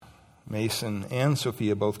Mason and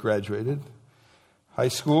Sophia both graduated high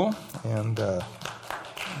school, and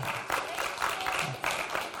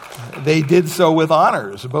they did so with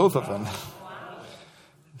honors, both of them.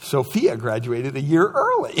 Sophia graduated a year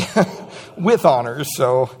early with honors,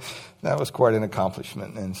 so that was quite an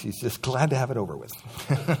accomplishment, and she's just glad to have it over with.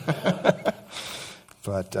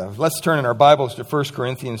 But let's turn in our Bibles to 1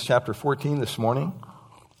 Corinthians chapter 14 this morning.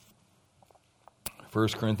 1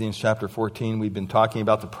 Corinthians chapter 14, we've been talking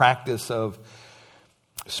about the practice of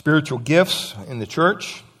spiritual gifts in the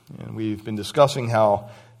church, and we've been discussing how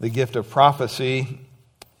the gift of prophecy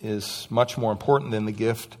is much more important than the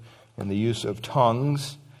gift and the use of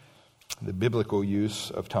tongues, the biblical use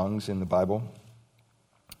of tongues in the Bible.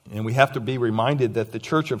 And we have to be reminded that the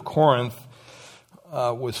church of Corinth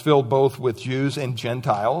was filled both with Jews and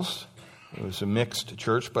Gentiles. It was a mixed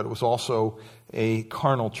church, but it was also a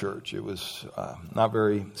carnal church. It was not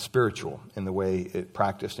very spiritual in the way it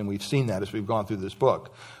practiced, and we've seen that as we've gone through this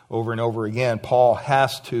book. Over and over again, Paul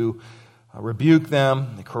has to rebuke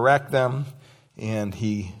them, correct them, and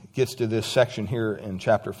he gets to this section here in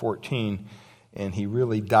chapter 14, and he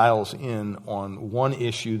really dials in on one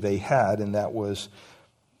issue they had, and that was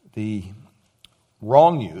the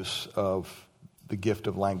wrong use of the gift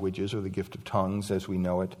of languages, or the gift of tongues as we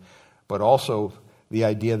know it, but also the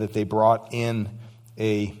idea that they brought in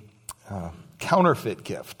a counterfeit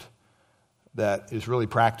gift that is really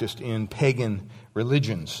practiced in pagan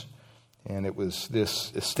religions. And it was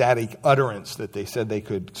this ecstatic utterance that they said they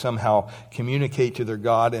could somehow communicate to their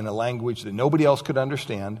God in a language that nobody else could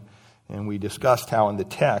understand. And we discussed how in the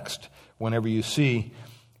text, whenever you see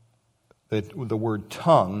the word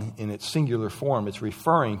tongue in its singular form, it's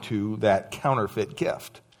referring to that counterfeit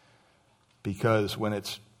gift. Because when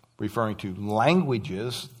it's referring to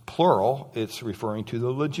languages, plural, it's referring to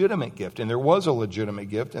the legitimate gift. And there was a legitimate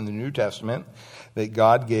gift in the New Testament that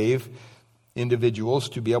God gave individuals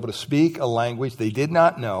to be able to speak a language they did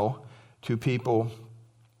not know to people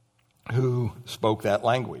who spoke that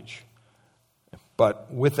language.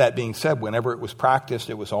 But with that being said, whenever it was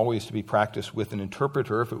practiced, it was always to be practiced with an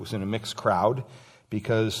interpreter if it was in a mixed crowd,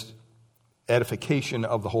 because edification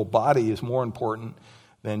of the whole body is more important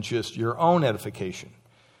than just your own edification.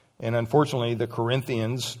 And unfortunately, the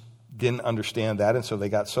Corinthians didn't understand that, and so they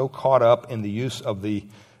got so caught up in the use of the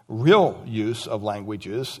real use of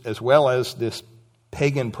languages, as well as this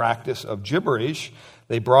pagan practice of gibberish.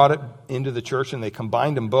 They brought it into the church, and they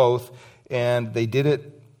combined them both, and they did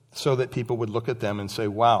it so that people would look at them and say,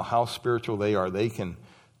 wow, how spiritual they are. They can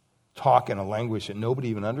talk in a language that nobody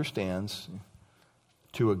even understands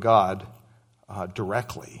to a God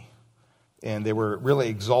directly. And they were really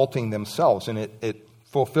exalting themselves, and it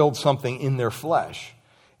fulfilled something in their flesh.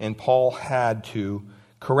 And Paul had to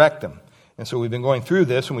correct them. And so we've been going through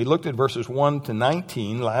this, and we looked at verses 1 to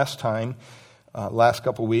 19 last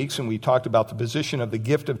couple weeks, and we talked about the position of the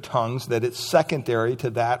gift of tongues, that it's secondary to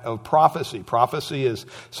that of prophecy. Prophecy is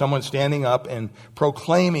someone standing up and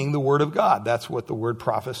proclaiming the word of God. That's what the word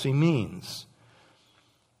prophecy means.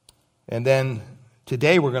 And then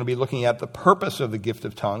today we're going to be looking at the purpose of the gift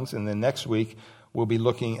of tongues, and then next week we'll be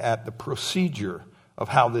looking at the procedure of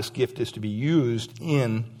how this gift is to be used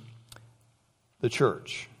in the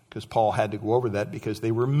church, because Paul had to go over that because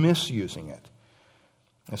they were misusing it.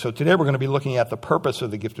 And so today we're going to be looking at the purpose of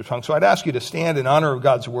the gift of tongues. So I'd ask you to stand in honor of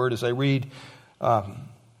God's word as I read from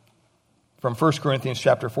 1 Corinthians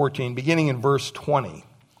chapter 14, beginning in verse 20.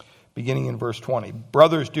 Beginning in verse 20.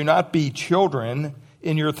 Brothers, do not be children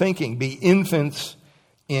in your thinking. Be infants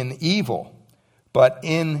in evil, but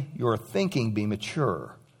in your thinking be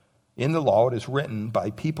mature. In the law it is written, by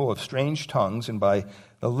people of strange tongues and by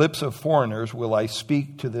the lips of foreigners will I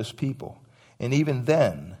speak to this people. And even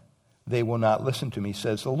then they will not listen to me,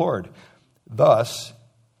 says the Lord. Thus,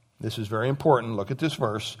 this is very important, look at this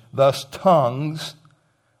verse, thus tongues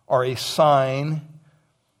are a sign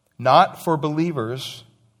not for believers,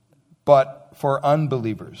 but for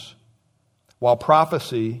unbelievers, while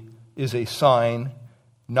prophecy is a sign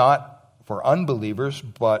not for unbelievers,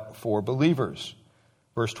 but for believers.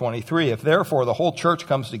 Verse 23, if therefore the whole church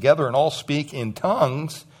comes together and all speak in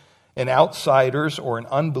tongues, and outsiders or an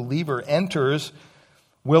unbeliever enters,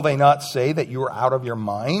 will they not say that you are out of your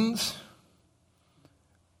minds?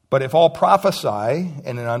 But if all prophesy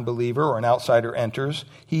and an unbeliever or an outsider enters,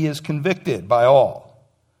 he is convicted by all.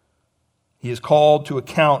 He is called to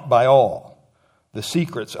account by all. The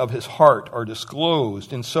secrets of his heart are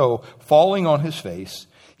disclosed, and so, falling on his face,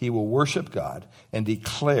 he will worship God and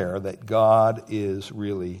declare that God is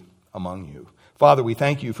really among you. Father, we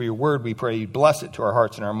thank you for your word. We pray you bless it to our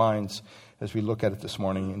hearts and our minds as we look at it this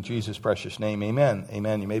morning. In Jesus' precious name, amen.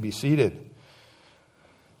 Amen. You may be seated.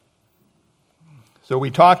 So we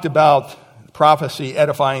talked about prophecy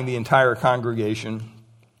edifying the entire congregation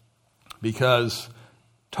because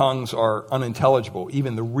tongues are unintelligible.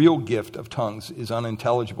 Even the real gift of tongues is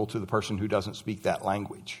unintelligible to the person who doesn't speak that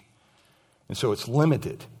language. And so it's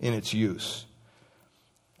limited in its use.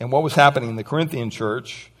 And what was happening in the Corinthian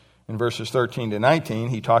church, in verses 13 to 19,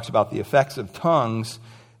 he talks about the effects of tongues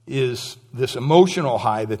is this emotional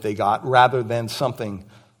high that they got rather than something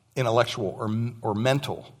intellectual or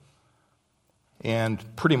mental. And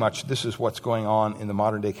pretty much this is what's going on in the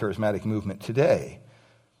modern day charismatic movement today.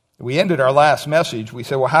 We ended our last message. We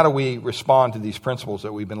said, well, how do we respond to these principles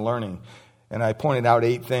that we've been learning? And I pointed out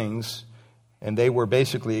 8 things, and they were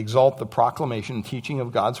basically exalt the proclamation and teaching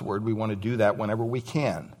of God's word. We want to do that whenever we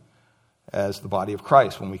can as the body of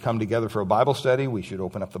Christ. When we come together for a Bible study, we should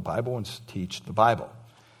open up the Bible and teach the Bible.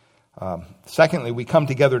 Secondly, we come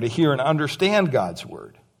together to hear and understand God's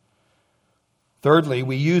word. Thirdly,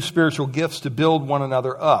 we use spiritual gifts to build one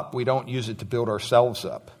another up. We don't use it to build ourselves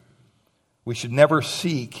up. We should never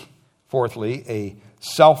seek, fourthly, a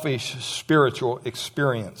selfish spiritual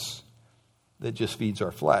experience that just feeds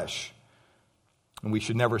our flesh. And we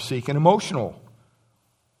should never seek an emotional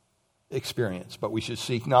experience, but we should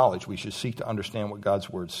seek knowledge. We should seek to understand what God's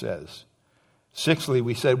word says. Sixthly,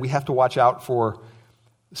 we said we have to watch out for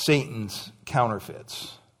Satan's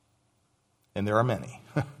counterfeits. And there are many.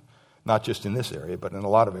 Not just in this area, but in a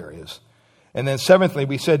lot of areas. And then seventhly,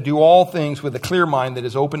 we said do all things with a clear mind that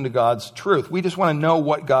is open to God's truth. We just want to know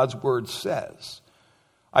what God's word says.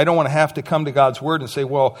 I don't want to have to come to God's word and say,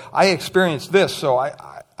 well, I experienced this, so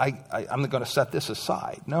I'm going to set this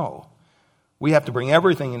aside. No. We have to bring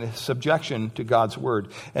everything into subjection to God's word.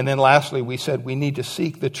 And then lastly, we said we need to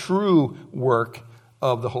seek the true work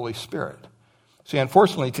of the Holy Spirit. See,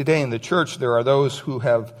 unfortunately, today in the church, there are those who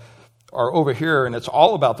are over here, and it's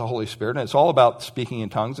all about the Holy Spirit, and it's all about speaking in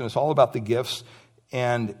tongues, and it's all about the gifts,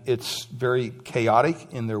 and it's very chaotic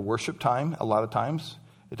in their worship time a lot of times.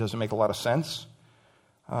 It doesn't make a lot of sense.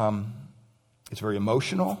 It's very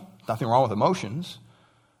emotional. Nothing wrong with emotions,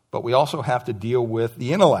 but we also have to deal with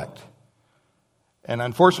the intellect. And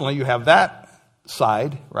unfortunately, you have that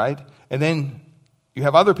side, right? And then you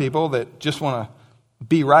have other people that just want to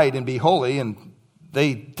be right and be holy, and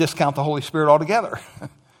they discount the Holy Spirit altogether.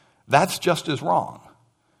 That's just as wrong.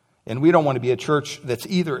 And we don't want to be a church that's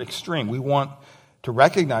either extreme. We want to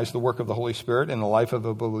recognize the work of the Holy Spirit in the life of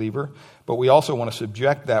a believer, but we also want to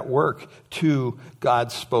subject that work to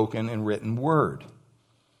God's spoken and written word.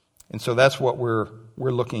 And so that's what we're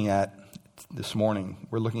looking at this morning.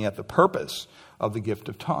 We're looking at the purpose of the gift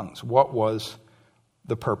of tongues. What was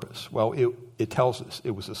the purpose? Well, it tells us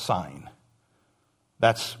it was a sign.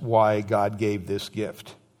 That's why God gave this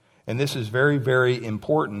gift. And this is very, very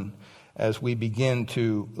important as we begin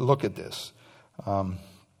to look at this.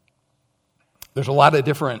 There's a lot of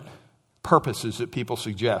different purposes that people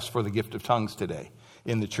suggest for the gift of tongues today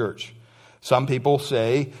in the church. Some people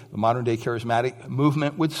say, the modern day charismatic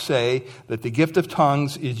movement would say that the gift of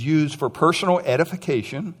tongues is used for personal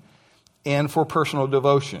edification and for personal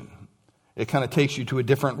devotion. It kind of takes you to a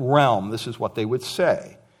different realm. This is what they would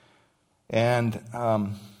say. And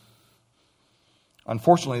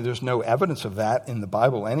unfortunately, there's no evidence of that in the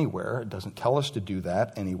Bible anywhere. It doesn't tell us to do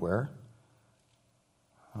that anywhere.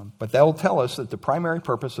 But that will tell us that the primary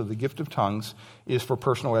purpose of the gift of tongues is for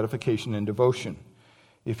personal edification and devotion.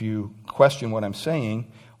 If you question what I'm saying,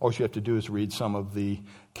 all you have to do is read some of the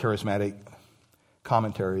charismatic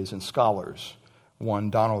commentaries and scholars.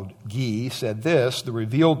 One, Donald Gee, said this: the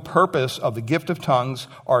revealed purpose of the gift of tongues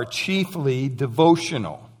are chiefly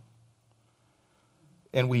devotional.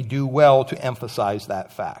 And we do well to emphasize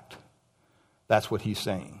that fact. That's what he's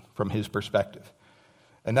saying from his perspective.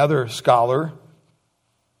 Another scholar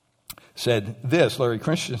said this, Larry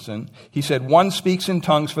Christensen, he said, one speaks in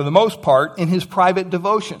tongues for the most part in his private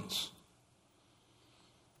devotions.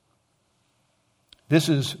 This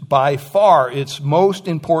is by far its most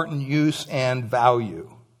important use and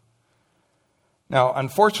value. Now,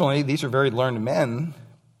 unfortunately, these are very learned men,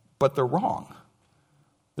 but they're wrong.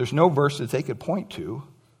 There's no verse that they could point to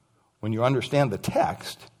when you understand the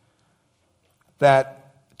text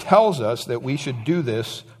that tells us that we should do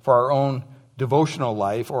this for our own devotional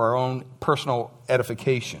life or our own personal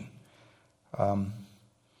edification. In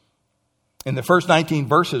the first 19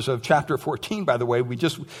 verses of chapter 14, by the way, we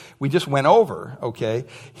just went over, okay,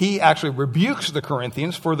 he actually rebukes the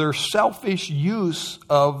Corinthians for their selfish use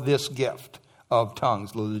of this gift of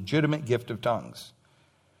tongues, the legitimate gift of tongues.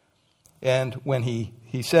 And when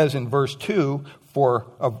he says in verse 2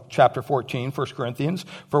 of chapter 14, 1 Corinthians,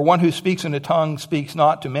 for one who speaks in a tongue speaks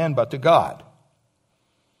not to men but to God.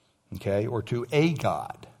 Okay, or to a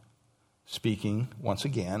God. speaking, once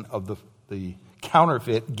again, of the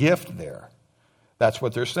counterfeit gift there. That's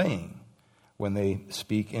what they're saying when they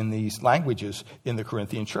speak in these languages in the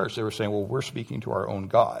Corinthian church. They were saying, well, we're speaking to our own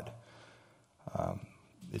God.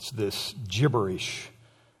 It's this gibberish,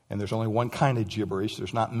 and there's only one kind of gibberish.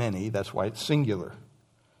 There's not many. That's why it's singular.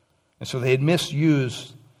 And so they had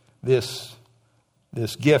misused this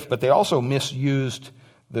gift, but they also misused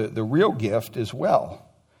the real gift as well.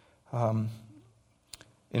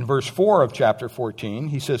 In verse 4 of chapter 14,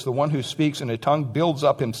 he says, the one who speaks in a tongue builds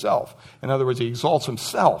up himself. In other words, he exalts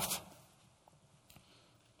himself.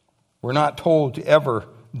 We're not told to ever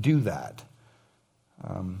do that.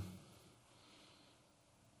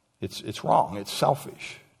 It's wrong. It's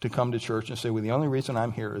selfish to come to church and say, well, the only reason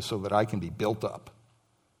I'm here is so that I can be built up.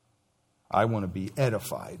 I want to be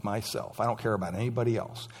edified myself. I don't care about anybody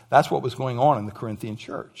else. That's what was going on in the Corinthian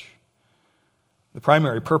church. The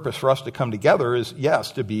primary purpose for us to come together is,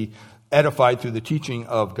 yes, to be edified through the teaching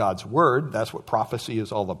of God's word. That's what prophecy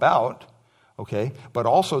is all about. Okay? But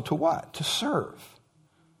also to what? To serve.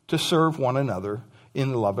 To serve one another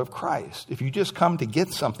in the love of Christ. If you just come to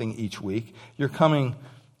get something each week, you're coming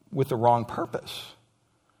with the wrong purpose.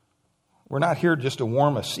 We're not here just to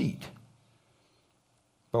warm a seat,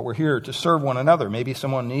 but we're here to serve one another. Maybe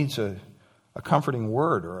someone needs a comforting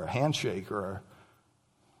word or a handshake or,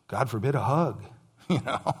 God forbid, a hug.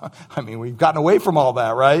 We've gotten away from all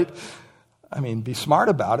that, right? Be smart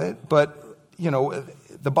about it, but,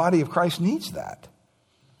 the body of Christ needs that.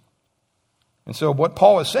 And so what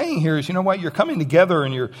Paul is saying here is, you're coming together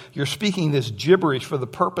and you're speaking this gibberish for the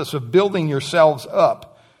purpose of building yourselves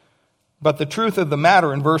up. But the truth of the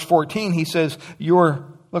matter, in verse 14, he says, look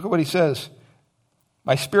at what he says,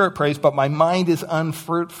 my spirit prays, but my mind is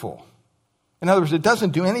unfruitful. In other words, it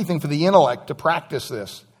doesn't do anything for the intellect to practice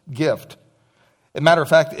this gift. As a matter of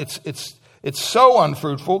fact, it's so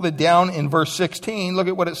unfruitful that down in verse 16, look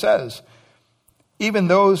at what it says. Even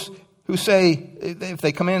those who say, if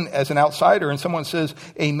they come in as an outsider and someone says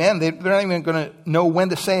amen, they're not even going to know when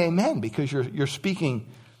to say amen because you're speaking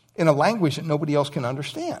in a language that nobody else can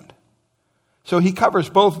understand. So he covers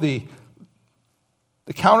both the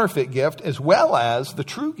counterfeit gift as well as the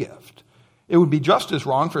true gift. It would be just as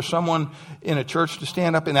wrong for someone in a church to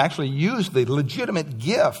stand up and actually use the legitimate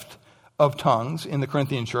gift of tongues in the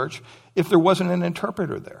Corinthian church if there wasn't an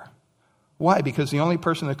interpreter there. Why? Because the only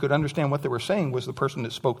person that could understand what they were saying was the person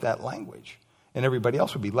that spoke that language, and everybody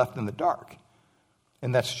else would be left in the dark.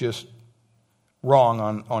 And that's just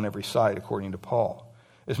wrong on every side, according to Paul.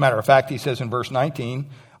 As a matter of fact, he says in verse 19,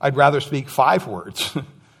 I'd rather speak 5 words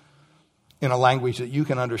in a language that you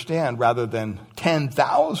can understand rather than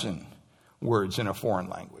 10,000 words in a foreign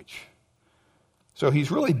language. So he's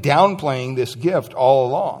really downplaying this gift all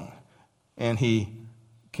along. And he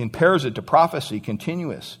compares it to prophecy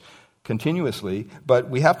continuously. But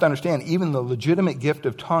we have to understand, even the legitimate gift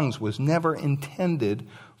of tongues was never intended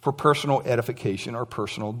for personal edification or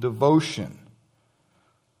personal devotion.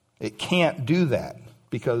 It can't do that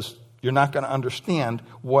because you're not going to understand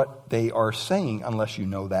what they are saying unless you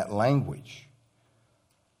know that language.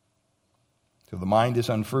 So the mind is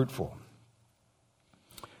unfruitful.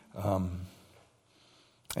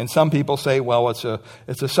 And some people say, well, it's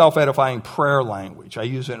a self-edifying prayer language. I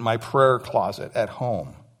use it in my prayer closet at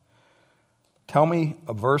home. Tell me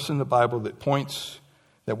a verse in the Bible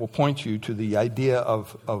that will point you to the idea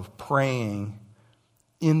of praying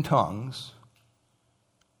in tongues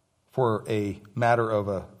for a matter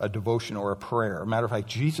of a devotion or a prayer. As a matter of fact,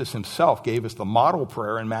 Jesus himself gave us the model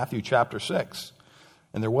prayer in Matthew chapter 6.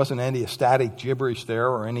 And there wasn't any ecstatic gibberish there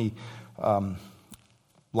or any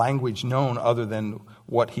language known other than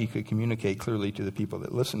what he could communicate clearly to the people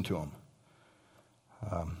that listened to him.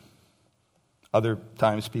 Other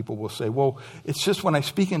times people will say, well, it's just when I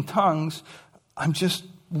speak in tongues, I'm just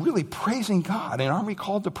really praising God. And aren't we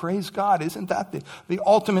called to praise God? Isn't that the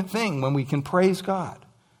ultimate thing when we can praise God?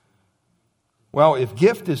 Well, if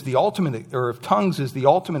gift is the ultimate, or if tongues is the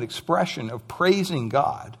ultimate expression of praising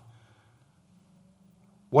God,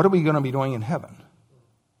 what are we going to be doing in heaven?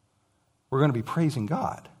 We're going to be praising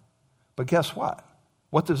God. But guess what?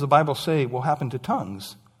 What does the Bible say will happen to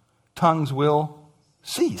tongues? Tongues will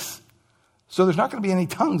cease. So there's not going to be any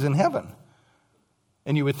tongues in heaven.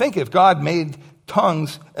 And you would think if God made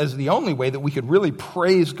tongues as the only way that we could really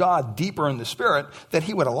praise God deeper in the Spirit, that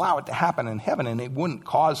he would allow it to happen in heaven and it wouldn't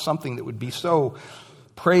cause something that would be so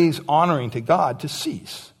praise-honoring to God to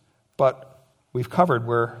cease. But we've covered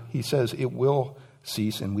where he says it will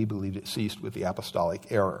cease, and we believe it ceased with the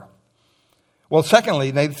apostolic era. Well,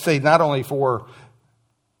 secondly, they say not only for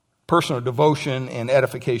personal devotion and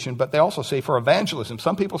edification, but they also say for evangelism.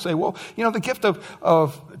 Some people say, well, the gift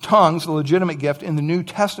of tongues, the legitimate gift in the New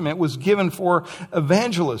Testament, was given for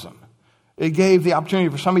evangelism. It gave the opportunity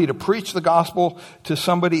for somebody to preach the gospel to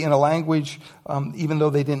somebody in a language, even though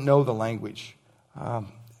they didn't know the language.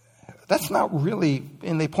 That's not really,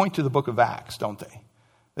 and they point to the book of Acts, don't they?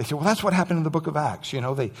 They say, well, that's what happened in the book of Acts.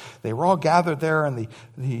 They were all gathered there, and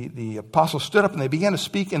the apostles stood up and they began to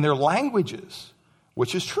speak in their languages,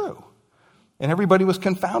 which is true. And everybody was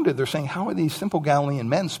confounded. They're saying, how are these simple Galilean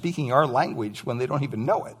men speaking our language when they don't even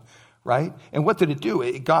know it, right? And what did it do?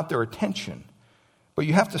 It got their attention. But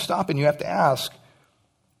you have to stop and you have to ask,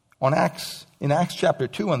 in Acts chapter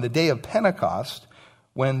 2, on the day of Pentecost,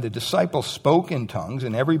 when the disciples spoke in tongues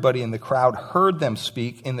and everybody in the crowd heard them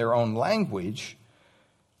speak in their own language,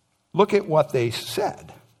 look at what they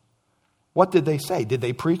said. What did they say? Did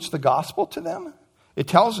they preach the gospel to them? It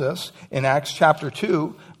tells us in Acts chapter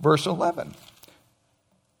 2, verse 11.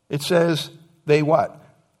 It says, they what?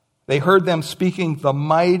 They heard them speaking the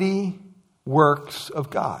mighty works of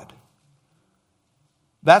God.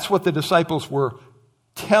 That's what the disciples were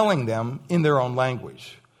telling them in their own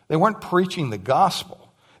language. They weren't preaching the gospel.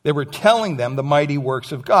 They were telling them the mighty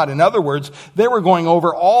works of God. In other words, they were going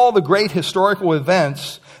over all the great historical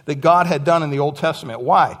events that God had done in the Old Testament.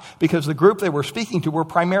 Why? Because the group they were speaking to were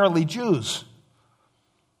primarily Jews.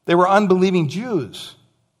 They were unbelieving Jews.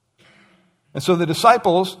 And so the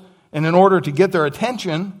disciples, and in order to get their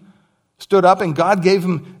attention, stood up, and God gave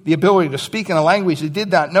them the ability to speak in a language they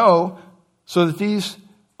did not know, so that these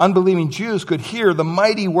unbelieving Jews could hear the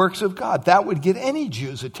mighty works of God. That would get any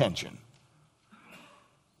Jew's attention.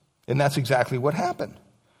 And that's exactly what happened.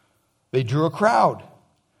 They drew a crowd,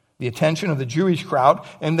 the attention of the Jewish crowd.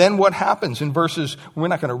 And then what happens in verses, we're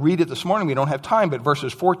not going to read it this morning, we don't have time, but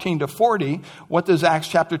verses 14 to 40, what does Acts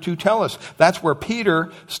chapter 2 tell us? That's where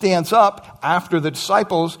Peter stands up after the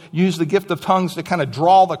disciples use the gift of tongues to kind of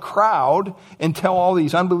draw the crowd and tell all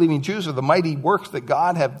these unbelieving Jews of the mighty works that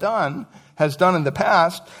God has done in the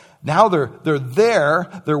past. Now they're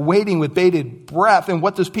there, they're waiting with bated breath. And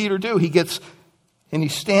what does Peter do? He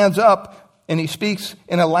stands up and he speaks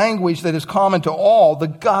in a language that is common to all, the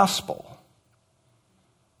gospel.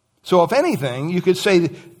 So if anything, you could say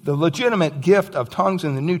the legitimate gift of tongues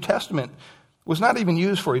in the New Testament was not even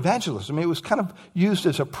used for evangelism. It was kind of used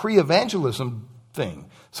as a pre-evangelism thing,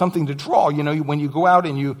 something to draw. When you go out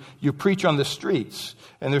and you preach on the streets,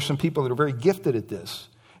 and there's some people that are very gifted at this,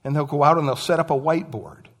 and they'll go out and they'll set up a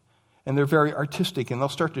whiteboard, and they're very artistic, and they'll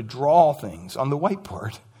start to draw things on the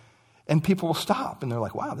whiteboard. And people will stop, and they're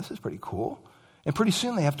like, wow, this is pretty cool. And pretty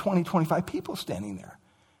soon they have 20, 25 people standing there.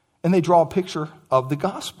 And they draw a picture of the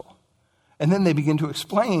gospel. And then they begin to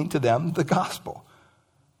explain to them the gospel.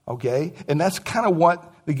 Okay? And that's kind of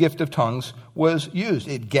what the gift of tongues was used.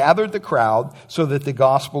 It gathered the crowd so that the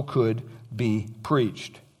gospel could be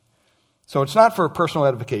preached. So it's not for personal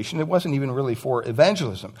edification. It wasn't even really for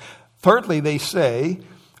evangelism. Thirdly, they say,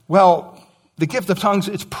 well, the gift of tongues,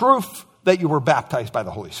 it's proof that you were baptized by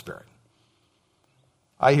the Holy Spirit.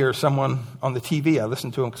 I hear someone on the TV, I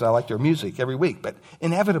listen to them because I like their music every week, but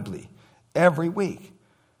inevitably, every week,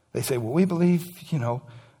 they say, well, we believe,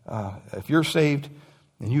 if you're saved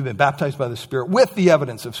and you've been baptized by the Spirit with the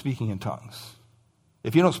evidence of speaking in tongues.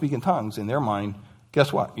 If you don't speak in tongues, in their mind,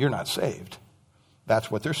 guess what? You're not saved.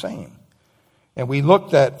 That's what they're saying. And we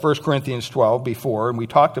looked at 1 Corinthians 12 before, and we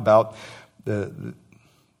talked about the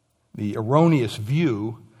erroneous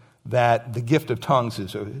view that the gift of tongues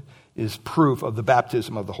is proof of the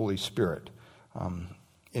baptism of the Holy Spirit.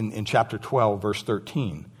 In chapter 12, verse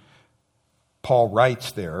 13, Paul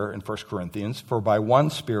writes there in 1 Corinthians, for by one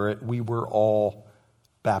Spirit we were all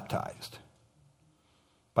baptized.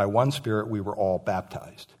 By one Spirit we were all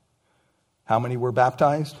baptized. How many were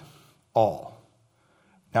baptized? All.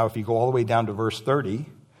 Now, if you go all the way down to verse 30,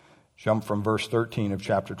 jump from verse 13 of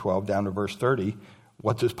chapter 12 down to verse 30,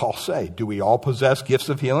 what does Paul say? Do we all possess gifts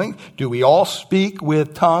of healing? Do we all speak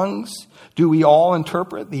with tongues? Do we all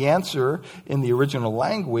interpret? The answer in the original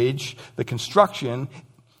language, the construction,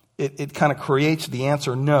 it kind of creates the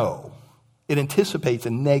answer no. It anticipates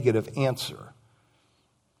a negative answer.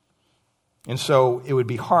 And so it would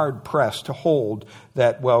be hard-pressed to hold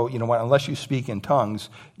that, well, you know what, unless you speak in tongues,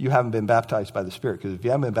 you haven't been baptized by the Spirit. Because if you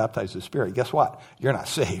haven't been baptized by the Spirit, guess what? You're not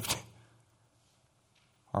saved.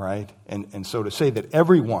 All right? And so to say that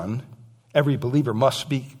every believer must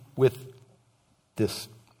speak with this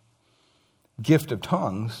gift of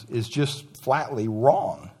tongues is just flatly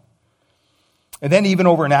wrong. And then even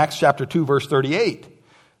over in Acts chapter 2, verse 38,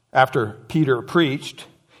 after Peter preached,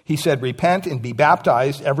 he said, repent and be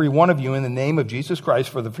baptized, every one of you, in the name of Jesus Christ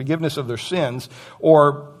for the forgiveness of their sins,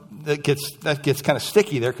 or that gets kind of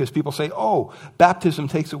sticky there because people say, oh, baptism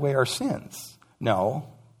takes away our sins. No,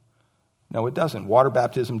 it doesn't. Water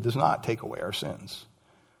baptism does not take away our sins.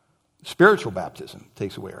 Spiritual baptism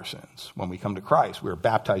takes away our sins. When we come to Christ, we are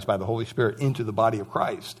baptized by the Holy Spirit into the body of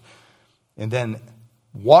Christ. And then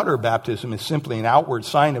water baptism is simply an outward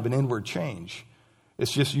sign of an inward change.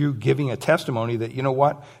 It's just you giving a testimony that, you know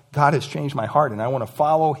what, God has changed my heart and I want to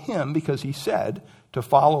follow him because he said to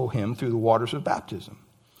follow him through the waters of baptism.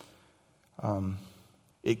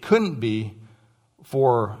 It couldn't be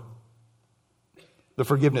for the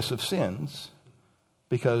forgiveness of sins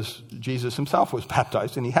because Jesus himself was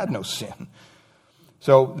baptized and he had no sin.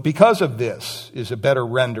 So because of this is a better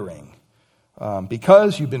rendering.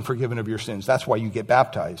 Because you've been forgiven of your sins, that's why you get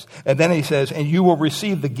baptized. And then he says, and you will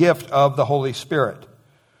receive the gift of the Holy Spirit.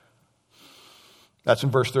 That's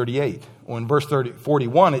in verse 38. Well, in verse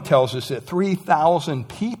 41, it tells us that 3,000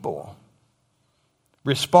 people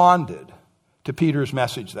responded to Peter's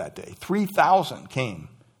message that day. 3,000 came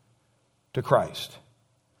to Christ.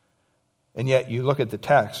 And yet, you look at the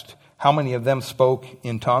text, how many of them spoke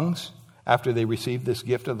in tongues after they received this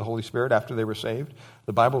gift of the Holy Spirit, after they were saved?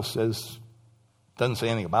 The Bible doesn't say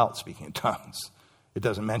anything about speaking in tongues. It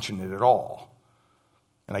doesn't mention it at all.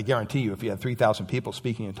 And I guarantee you, if you had 3,000 people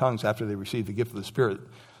speaking in tongues after they received the gift of the Spirit,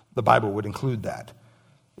 the Bible would include that.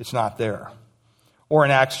 It's not there. Or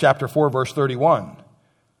in Acts chapter 4, verse 31,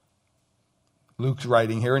 Luke's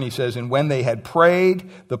writing here, and he says, and when they had prayed,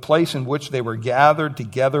 the place in which they were gathered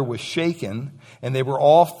together was shaken, and they were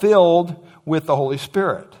all filled with the Holy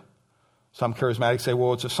Spirit. Some charismatics say,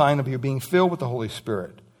 well, it's a sign of you being filled with the Holy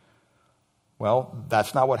Spirit. Well,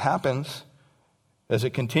 that's not what happens. As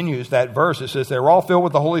it continues, that verse, it says, they were all filled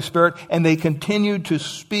with the Holy Spirit, and they continued to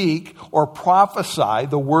speak or prophesy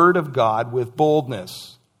the word of God with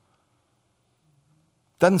boldness.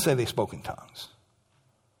 Doesn't say they spoke in tongues.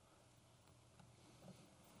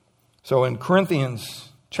 So in Corinthians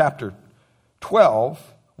chapter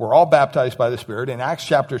 12, we're all baptized by the Spirit. In Acts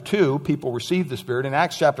chapter 2, people received the Spirit. In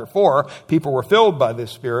Acts chapter 4, people were filled by the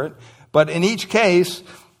Spirit. But in each case,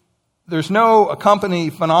 there's no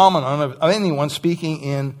accompanying phenomenon of anyone speaking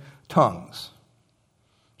in tongues.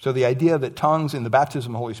 So the idea that tongues and the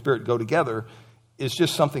baptism of the Holy Spirit go together is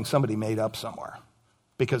just something somebody made up somewhere,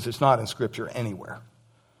 because it's not in Scripture anywhere.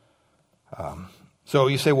 So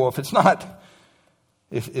you say, well, if it's not,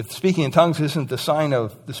 if speaking in tongues isn't the sign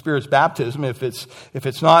of the Spirit's baptism, if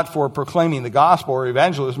it's not for proclaiming the gospel or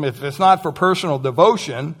evangelism, if it's not for personal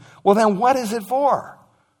devotion, well, then what is it for?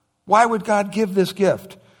 Why would God give this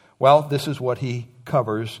gift? Well, this is what he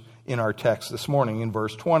covers in our text this morning in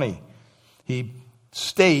verse 20. He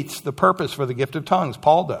states the purpose for the gift of tongues.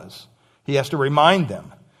 Paul does. He has to remind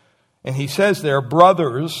them. And he says there,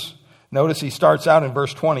 brothers. Notice he starts out in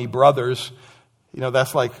verse 20, brothers. You know,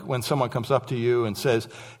 that's like when someone comes up to you and says,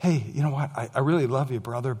 hey, you know what? I really love you,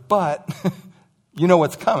 brother, but you know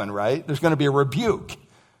what's coming, right? There's going to be a rebuke.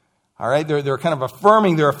 All right, they're kind of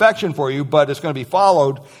affirming their affection for you, but it's going to be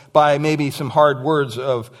followed by maybe some hard words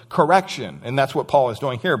of correction. And that's what Paul is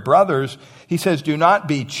doing here. Brothers, he says, do not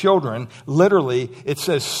be children. Literally, it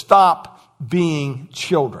says stop being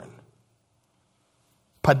children.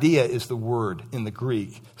 Paideia is the word in the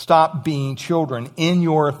Greek. Stop being children in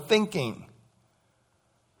your thinking.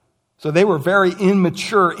 So they were very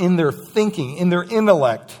immature in their thinking, in their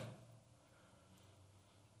intellect.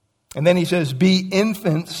 And then he says, be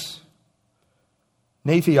infants,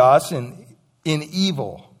 Nephios, in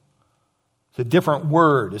evil. It's a different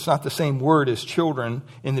word. It's not the same word as children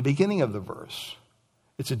in the beginning of the verse.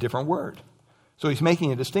 It's a different word. So he's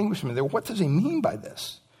making a distinguishment there. What does he mean by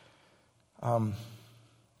this?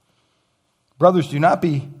 Brothers, do not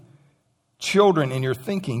be children in your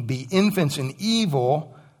thinking. Be infants in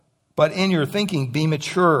evil, but in your thinking be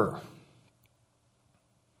mature.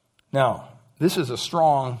 Now, this is a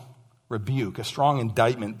strong rebuke, a strong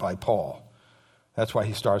indictment by Paul. That's why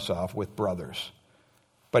he starts off with brothers.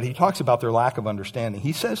 But he talks about their lack of understanding.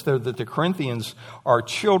 He says there that the Corinthians are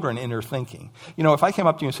children in their thinking. You know, if I came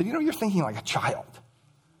up to you and said, you know, you're thinking like a child,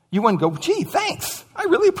 you wouldn't go, gee, thanks. I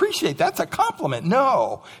really appreciate that. That's a compliment.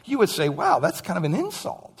 No. You would say, wow, that's kind of an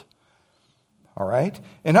insult. All right?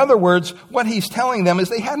 In other words, what he's telling them is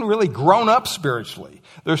they hadn't really grown up spiritually.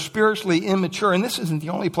 They're spiritually immature. And this isn't the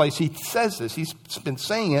only place he says this. He's been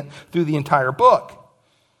saying it through the entire book.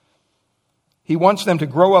 He wants them to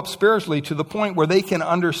grow up spiritually to the point where they can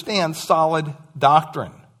understand solid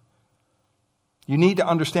doctrine. You need to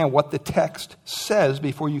understand what the text says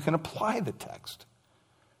before you can apply the text.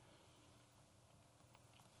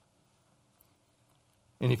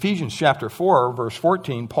 In Ephesians chapter 4, verse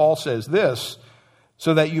 14, Paul says this,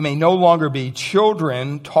 so that you may no longer be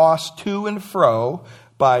children tossed to and fro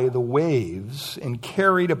by the waves and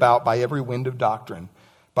carried about by every wind of doctrine,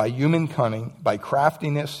 by human cunning, by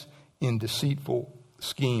craftiness in deceitful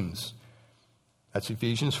schemes. That's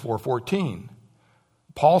Ephesians 4:14.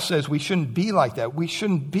 Paul says we shouldn't be like that. We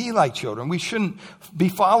shouldn't be like children. We shouldn't be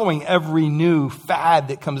following every new fad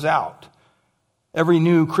that comes out, every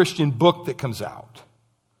new Christian book that comes out.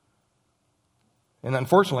 And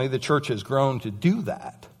unfortunately, the church has grown to do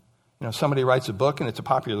that. Somebody writes a book and it's a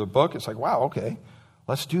popular book. It's like, wow, okay,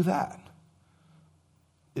 let's do that.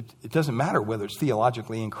 It doesn't matter whether it's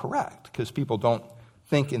theologically incorrect because people don't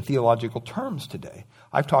think in theological terms today.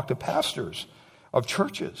 I've talked to pastors of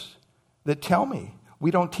churches that tell me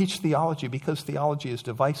we don't teach theology because theology is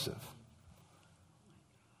divisive.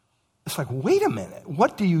 It's like, wait a minute,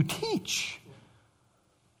 what do you teach?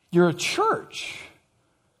 You're a church.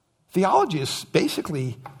 Theology is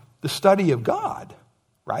basically the study of God,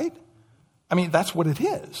 right? I mean, that's what it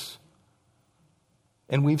is.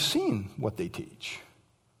 And we've seen what they teach.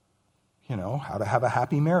 How to have a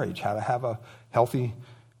happy marriage, how to have a healthy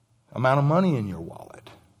amount of money in your wallet.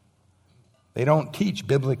 They don't teach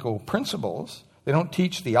biblical principles. They don't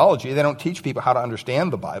teach theology. They don't teach people how to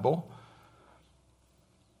understand the Bible.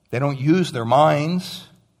 They don't use their minds.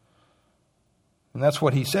 And that's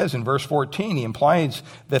what he says in verse 14. He implies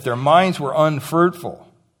that their minds were unfruitful.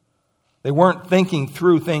 They weren't thinking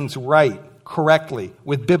through things right, correctly,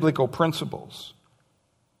 with biblical principles.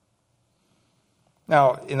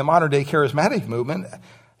 Now, in the modern day charismatic movement,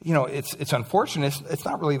 it's unfortunate. It's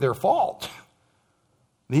not really their fault.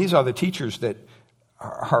 These are the teachers that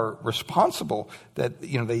are responsible that,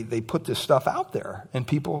 they put this stuff out there and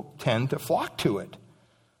people tend to flock to it,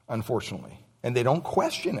 unfortunately, and they don't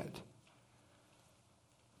question it.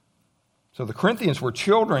 So the Corinthians were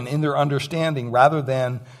children in their understanding rather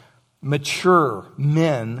than mature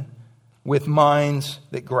men with minds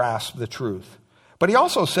that grasp the truth. But he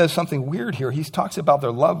also says something weird here. He talks about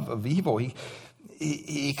their love of evil.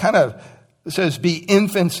 He kind of says, be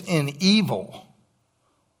infants in evil.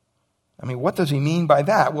 I mean, what does he mean by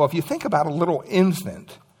that? Well, if you think about a little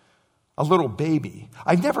infant, a little baby,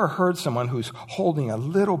 I've never heard someone who's holding a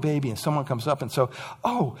little baby and someone comes up and says,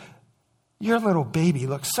 oh, your little baby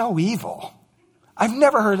looks so evil. I've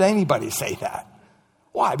never heard anybody say that.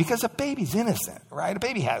 Why? Because a baby's innocent, right? A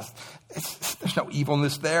baby there's no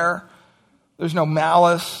evilness there. There's no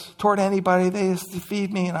malice toward anybody. They just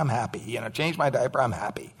feed me and I'm happy. Change my diaper, I'm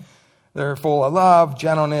happy. They're full of love,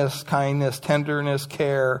 gentleness, kindness, tenderness,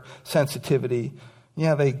 care, sensitivity.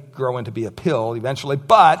 Yeah, they grow into be a pill eventually,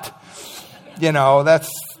 but,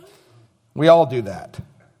 we all do that.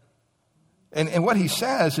 And what he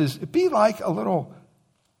says is, be like a little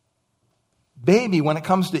baby when it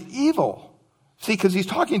comes to evil. See, because he's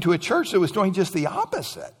talking to a church that was doing just the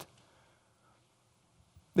opposite.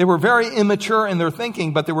 They were very immature in their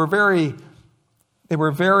thinking, but they were very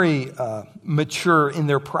mature in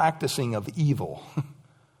their practicing of evil.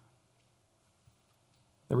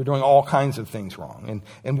 They were doing all kinds of things wrong.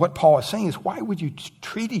 And what Paul is saying is, why would you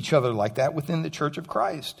treat each other like that within the church of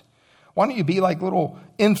Christ? Why don't you be like little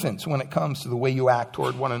infants when it comes to the way you act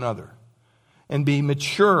toward one another? And be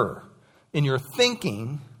mature in your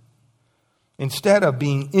thinking instead of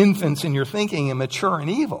being infants in your thinking and mature in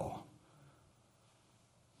evil.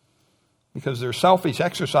 Because their selfish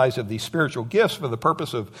exercise of these spiritual gifts for the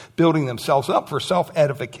purpose of building themselves up for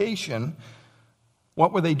self-edification,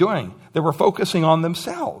 what were they doing? They were focusing on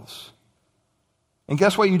themselves. And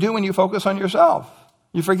guess what you do when you focus on yourself?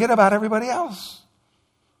 You forget about everybody else.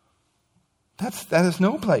 That is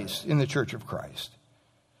no place in the Church of Christ.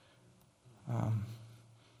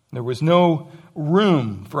 There was no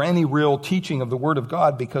room for any real teaching of the Word of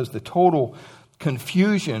God because the total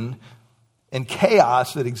confusion and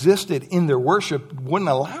chaos that existed in their worship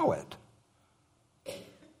wouldn't allow it.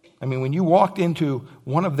 I mean, when you walked into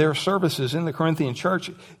one of their services in the Corinthian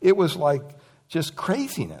church, it was like just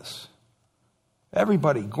craziness.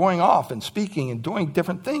 Everybody going off and speaking and doing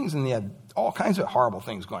different things, and they had all kinds of horrible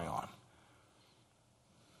things going on.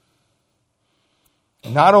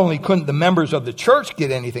 And not only couldn't the members of the church get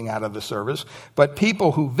anything out of the service, but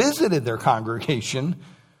people who visited their congregation,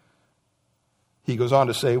 he goes on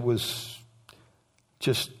to say,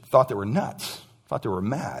 just thought they were nuts, thought they were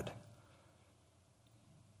mad.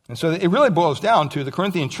 And so it really boils down to the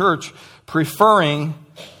Corinthian church preferring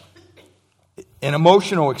an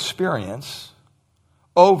emotional experience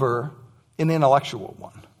over an intellectual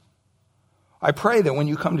one. I pray that when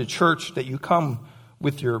you come to church, that you come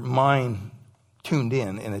with your mind tuned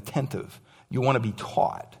in and attentive. You want to be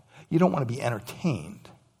taught. You don't want to be entertained.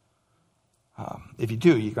 If you do,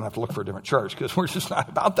 you're going to have to look for a different church because we're just not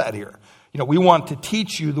about that here. We want to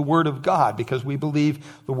teach you the Word of God because we believe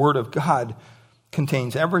the Word of God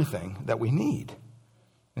contains everything that we need.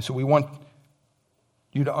 And so we want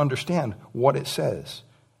you to understand what it says,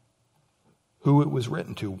 who it was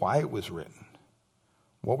written to, why it was written,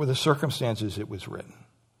 what were the circumstances it was written.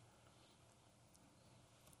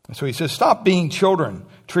 And so he says, stop being children,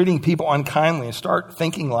 treating people unkindly, and start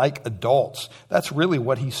thinking like adults. That's really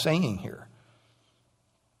what he's saying here.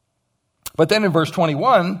 But then in verse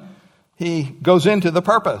 21, he goes into the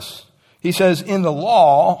purpose. He says, in the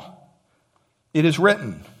law, it is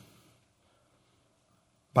written,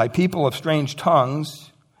 by people of strange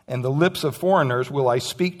tongues and the lips of foreigners will I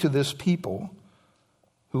speak to this people.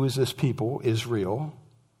 Who is this people? Israel,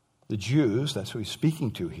 the Jews. That's who he's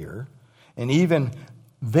speaking to here. And even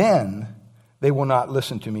then, they will not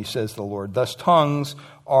listen to me, says the Lord. Thus, tongues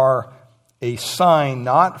are a sign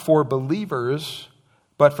not for believers,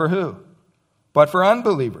 but for who? But for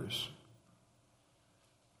unbelievers.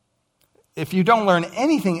 If you don't learn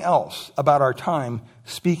anything else about our time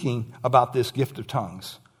speaking about this gift of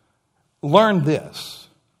tongues, learn this.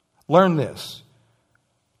 Learn this.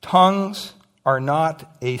 Tongues are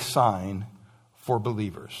not a sign for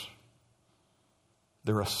believers.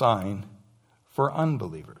 They're a sign for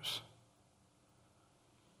unbelievers.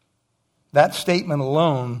 That statement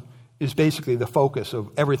alone is basically the focus of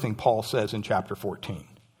everything Paul says in chapter 14.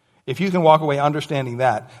 If you can walk away understanding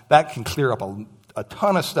that, that can clear up a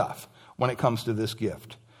ton of stuff when it comes to this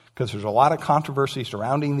gift. Because there's a lot of controversy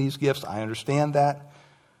surrounding these gifts. I understand that.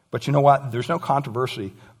 But you know what? There's no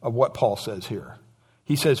controversy of what Paul says here.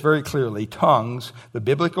 He says very clearly, tongues, the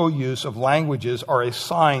biblical use of languages, are a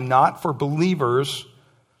sign not for believers,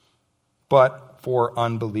 but for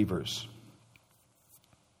unbelievers.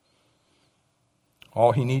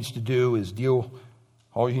 All you need to do is deal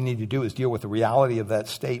with the reality of that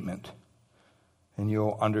statement, and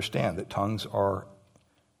you'll understand that tongues are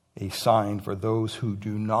a sign for those who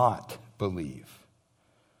do not believe.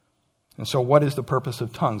 And so what is the purpose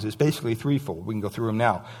of tongues? It's basically threefold. We can go through them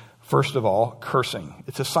now. First of all, cursing.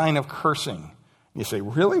 It's a sign of cursing. You say,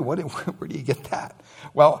 really? Where do you get that?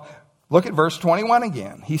 Well, look at verse 21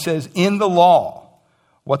 again. He says, in the law.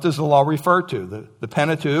 What does the law refer to? The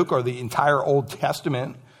Pentateuch or the entire Old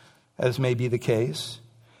Testament, as may be the case.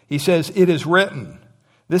 He says, it is written.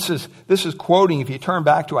 This is quoting, if you turn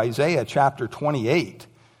back to Isaiah chapter 28,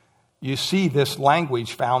 you see this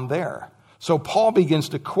language found there. So Paul begins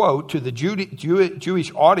to quote to the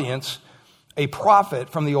Jewish audience a prophet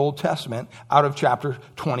from the Old Testament out of chapter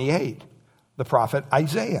 28, the prophet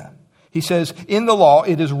Isaiah. He says, in the law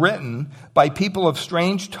it is written, by people of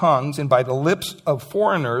strange tongues and by the lips of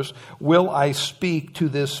foreigners will I speak to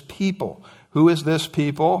this people. Who is this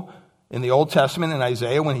people? In the Old Testament, in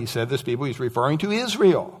Isaiah, when he said this people, he's referring to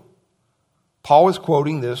Israel. Paul is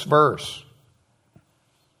quoting this verse.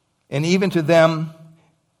 And even to them,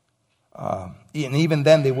 and even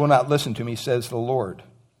then they will not listen to me, says the Lord.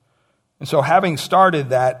 And so having started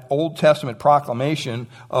that Old Testament proclamation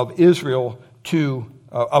of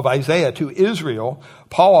of Isaiah to Israel,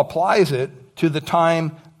 Paul applies it to the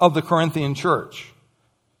time of the Corinthian church.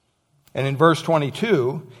 And in verse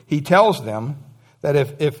 22, he tells them that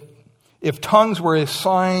if tongues were a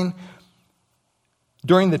sign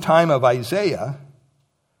during the time of Isaiah,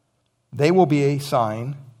 they will be a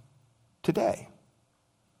sign today.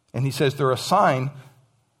 And he says they're a sign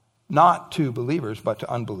not to believers, but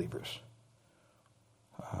to unbelievers.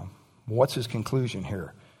 What's his conclusion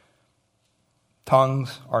here?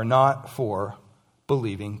 Tongues are not for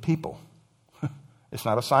believing people. It's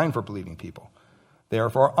not a sign for believing people. They are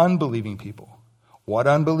for unbelieving people. What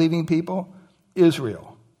unbelieving people?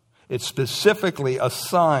 Israel. It's specifically a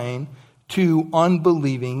sign to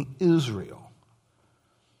unbelieving Israel.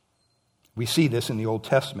 We see this in the Old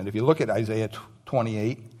Testament. If you look at Isaiah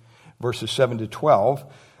 28, verses 7 to 12,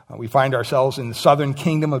 we find ourselves in the southern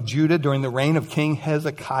kingdom of Judah during the reign of King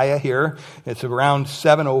Hezekiah here. It's around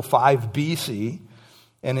 705 BC.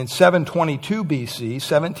 And in 722 BC,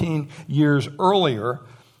 17 years earlier,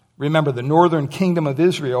 remember the northern kingdom of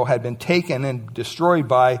Israel had been taken and destroyed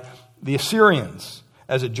by the Assyrians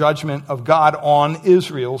as a judgment of God on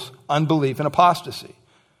Israel's unbelief and apostasy.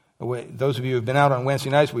 Those of you who have been out on Wednesday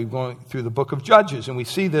nights, we've gone through the book of Judges, and we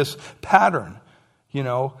see this pattern.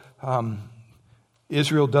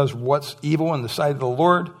 Israel does what's evil in the sight of the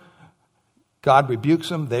Lord. God rebukes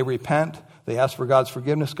them. They repent. They ask for God's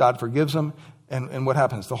forgiveness. God forgives them. And what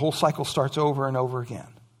happens? The whole cycle starts over and over again.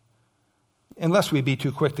 Unless we be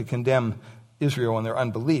too quick to condemn Israel and their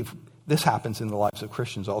unbelief, this happens in the lives of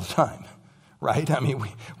Christians all the time. right? I mean,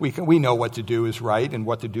 we know what to do is right and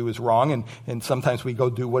what to do is wrong, and sometimes we go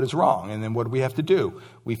do what is wrong. And then what do we have to do?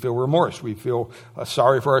 We feel remorse. We feel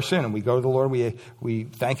sorry for our sin, and we go to the Lord. We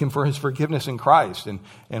thank Him for His forgiveness in Christ,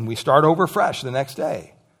 and we start over fresh the next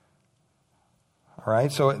day. All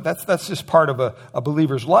right? So that's just part of a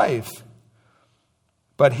believer's life.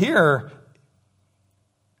 But here,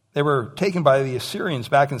 they were taken by the Assyrians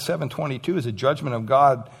back in 722 as a judgment of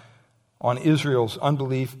God on Israel's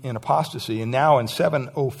unbelief and apostasy. And now in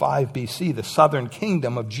 705 BC, the southern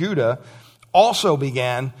kingdom of Judah also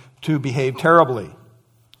began to behave terribly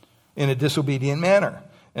in a disobedient manner.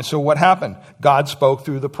 And so what happened? God spoke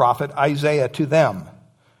through the prophet Isaiah to them.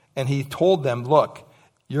 And he told them, look,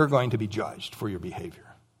 you're going to be judged for your behavior.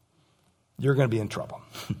 You're going to be in trouble.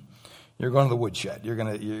 You're going to the woodshed. You're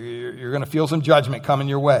going to feel some judgment coming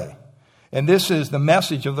your way. And this is the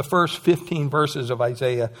message of the first 15 verses of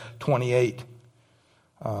Isaiah 28.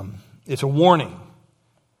 It's a warning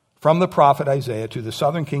from the prophet Isaiah to the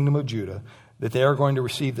southern kingdom of Judah that they are going to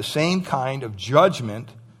receive the same kind of judgment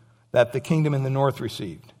that the kingdom in the north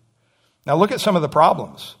received. Now look at some of the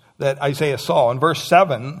problems that Isaiah saw. In verse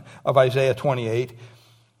 7 of Isaiah 28,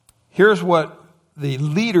 here's what the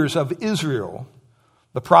leaders of Israel,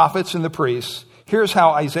 the prophets and the priests, here's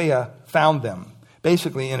how Isaiah found them.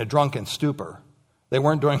 Basically in a drunken stupor. They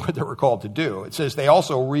weren't doing what they were called to do. It says they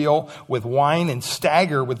also reel with wine and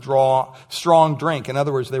stagger with strong drink. In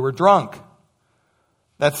other words, they were drunk.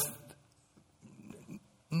 That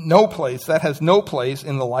has no place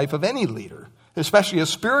in the life of any leader, especially a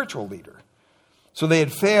spiritual leader. So they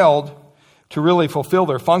had failed to really fulfill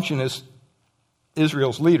their function as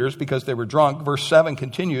Israel's leaders because they were drunk. Verse 7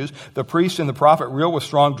 continues, the priest and the prophet reel with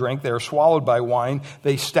strong drink. They are swallowed by wine.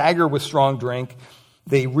 They stagger with strong drink.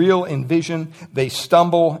 They reel in vision. They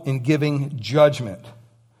stumble in giving judgment.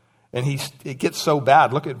 And it gets so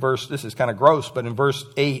bad. Look at this is kind of gross, but in verse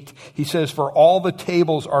 8, he says, for all the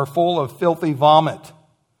tables are full of filthy vomit.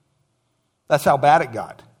 That's how bad it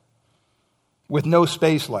got, with no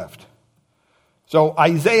space left. So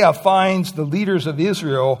Isaiah finds the leaders of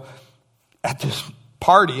Israel at this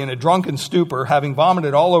party in a drunken stupor, having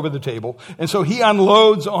vomited all over the table. And so he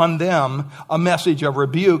unloads on them a message of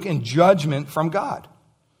rebuke and judgment from God.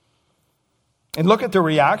 And look at the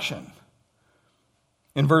reaction.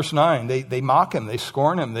 In verse 9, they mock him, they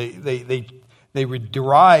scorn him, they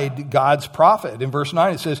deride God's prophet. In verse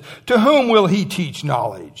 9 it says, to whom will he teach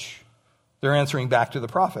knowledge? They're answering back to the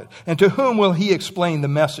prophet. And to whom will he explain the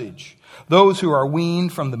message? Those who are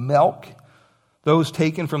weaned from the milk, those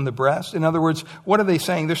taken from the breast. In other words, what are they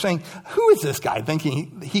saying? They're saying, who is this guy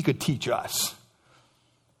thinking he could teach us?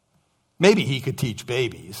 Maybe he could teach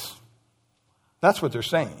babies. That's what they're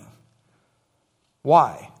saying.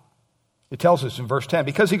 Why? It tells us in verse 10,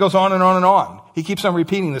 because he goes on and on and on. He keeps on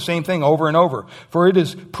repeating the same thing over and over. For it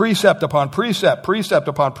is precept upon precept, precept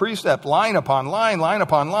upon precept, line upon line, line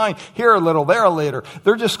upon line, here a little, there a little.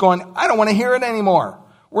 They're just going, I don't want to hear it anymore.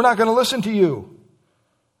 We're not going to listen to you.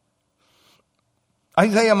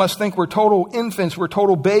 Isaiah must think we're total infants, we're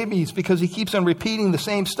total babies, because he keeps on repeating the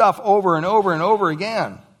same stuff over and over and over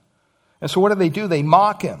again. And so what do? They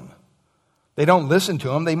mock him. They don't listen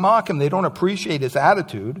to him. They mock him. They don't appreciate his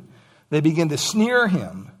attitude. They begin to sneer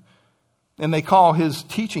him. And they call his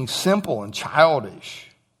teaching simple and childish.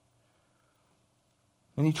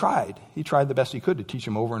 And he tried. He tried the best he could to teach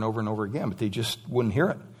them over and over and over again, but they just wouldn't hear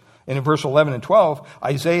it. And in verse 11 and 12,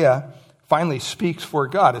 Isaiah finally speaks for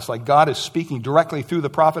God. It's like God is speaking directly through the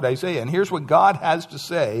prophet Isaiah. And here's what God has to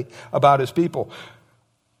say about his people.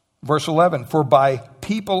 Verse 11, for by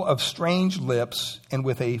people of strange lips and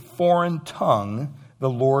with a foreign tongue, the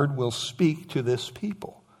Lord will speak to this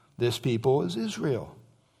people. This people is Israel.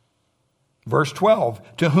 Verse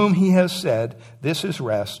 12, to whom he has said, this is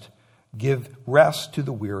rest, give rest to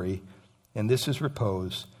the weary, and this is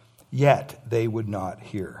repose, yet they would not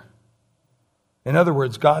hear. In other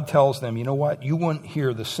words, God tells them, you know what? You wouldn't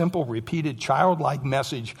hear the simple, repeated, childlike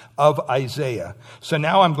message of Isaiah. So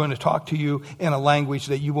now I'm going to talk to you in a language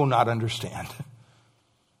that you will not understand.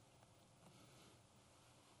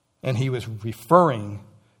 And he was referring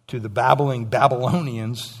to the babbling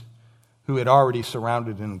Babylonians who had already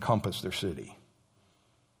surrounded and encompassed their city,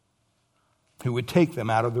 who would take them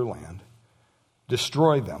out of their land,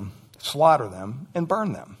 destroy them, slaughter them, and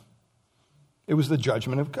burn them. It was the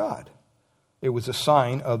judgment of God. It was a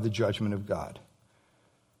sign of the judgment of God.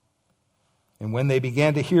 And when they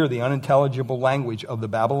began to hear the unintelligible language of the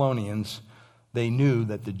Babylonians, they knew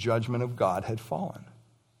that the judgment of God had fallen.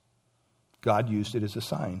 God used it as a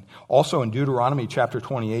sign. Also in Deuteronomy chapter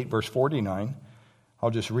 28, verse 49, I'll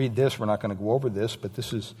just read this. We're not going to go over this, but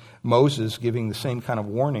this is Moses giving the same kind of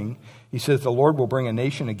warning. He says, "The Lord will bring a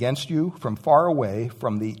nation against you from far away,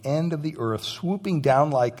 from the end of the earth, swooping down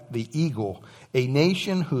like the eagle, a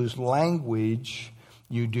nation whose language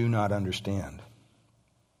you do not understand."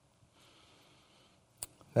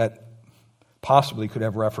 That possibly could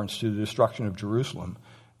have reference to the destruction of Jerusalem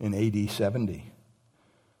in AD 70.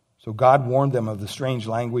 So God warned them of the strange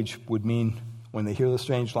language would mean when they hear the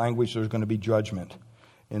strange language, there's going to be judgment.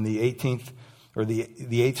 In the 18th or the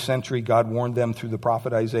 8th century, God warned them through the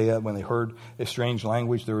prophet Isaiah, when they heard a strange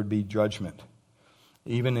language, there would be judgment.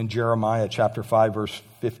 Even in Jeremiah chapter 5, verse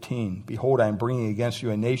 15, "Behold, I am bringing against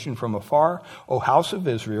you a nation from afar, O house of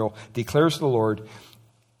Israel, declares the Lord.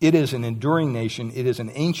 It is an enduring nation, it is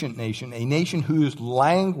an ancient nation, a nation whose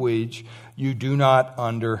language you do not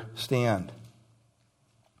understand."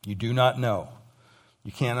 You do not know.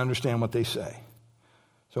 You can't understand what they say.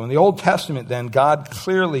 So in the Old Testament, then, God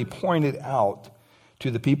clearly pointed out to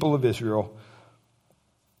the people of Israel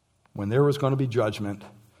when there was going to be judgment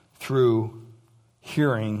through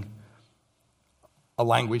hearing a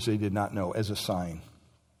language they did not know as a sign.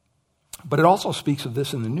 But it also speaks of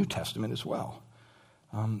this in the New Testament as well.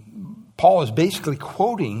 Paul is basically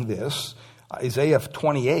quoting this, Isaiah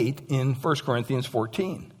 28, in 1 Corinthians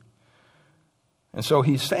 14. And so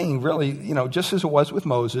he's saying, really, just as it was with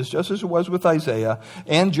Moses, just as it was with Isaiah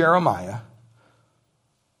and Jeremiah,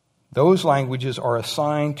 those languages are a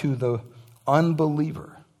sign to the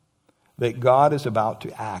unbeliever that God is about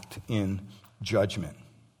to act in judgment.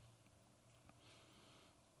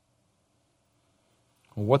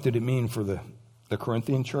 Well, what did it mean for the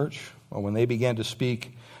Corinthian church? Well, when they began to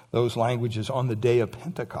speak those languages on the day of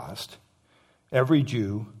Pentecost, every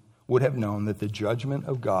Jew would have known that the judgment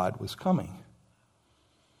of God was coming.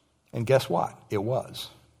 And guess what? It was.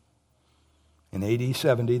 In AD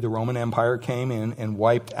 70, the Roman Empire came in and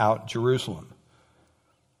wiped out Jerusalem.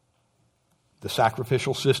 The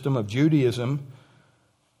sacrificial system of Judaism,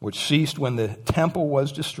 which ceased when the temple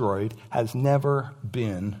was destroyed, has never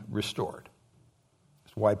been restored.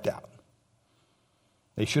 It's wiped out.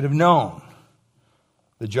 They should have known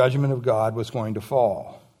the judgment of God was going to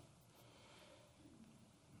fall.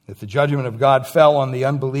 If the judgment of God fell on the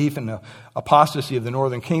unbelief and the apostasy of the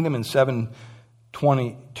northern kingdom in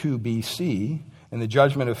 722 BC, and the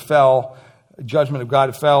judgment of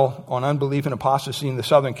God fell on unbelief and apostasy in the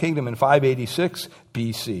southern kingdom in 586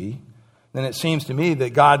 BC, then it seems to me that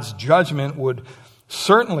God's judgment would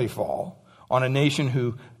certainly fall on a nation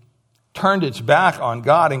who turned its back on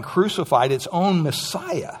God and crucified its own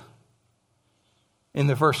Messiah in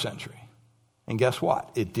the first century. And guess what?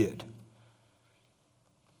 It did.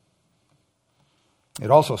 It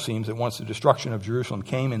also seems that once the destruction of Jerusalem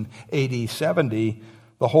came in AD 70,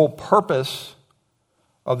 the whole purpose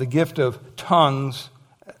of the gift of tongues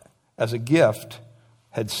as a gift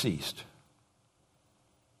had ceased.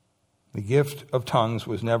 The gift of tongues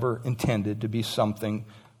was never intended to be something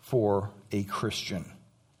for a Christian.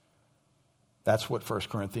 That's what 1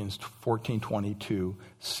 Corinthians 14:22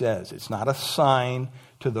 says. It's not a sign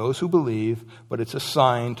to those who believe, but it's a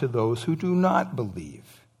sign to those who do not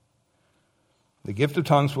believe. The gift of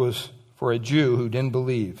tongues was for a Jew who didn't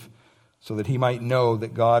believe, so that he might know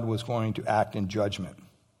that God was going to act in judgment.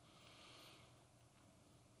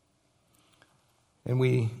 And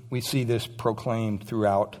we see this proclaimed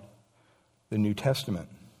throughout the New Testament.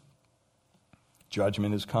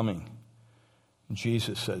 Judgment is coming.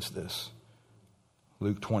 Jesus says this.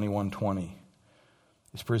 Luke 21:20.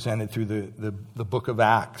 It's presented through the book of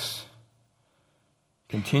Acts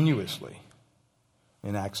continuously.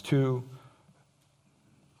 In Acts 2,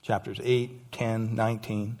 chapters 8, 10,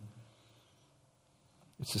 19.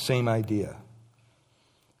 It's the same idea.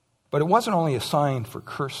 But it wasn't only a sign for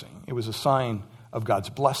cursing. It was a sign of God's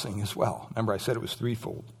blessing as well. Remember, I said it was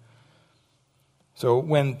threefold. So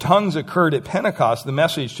when tongues occurred at Pentecost, the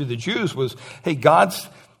message to the Jews was, hey, God's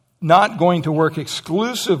not going to work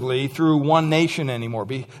exclusively through one nation anymore.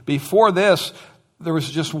 Before this, there was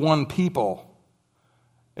just one people.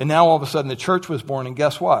 And now all of a sudden the church was born, and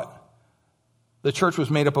guess what? The church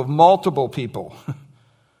was made up of multiple people.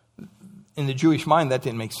 In the Jewish mind, that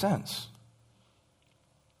didn't make sense.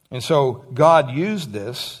 And so God used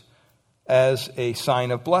this as a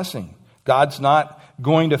sign of blessing. God's not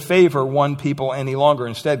going to favor one people any longer.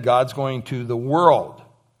 Instead, God's going to the world.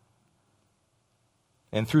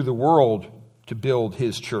 And through the world to build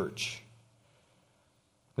his church.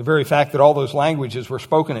 The very fact that all those languages were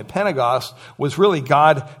spoken at Pentecost was really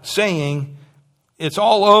God saying, it's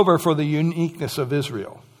all over for the uniqueness of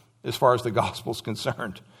Israel as far as the gospel's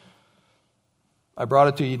concerned. I brought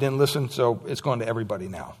it to you, you didn't listen, so it's going to everybody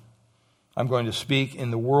now. I'm going to speak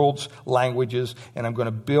in the world's languages, and I'm going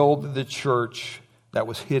to build the church that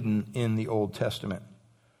was hidden in the Old Testament.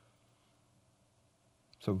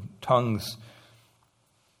 So tongues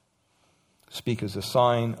speak as a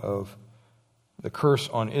sign of the curse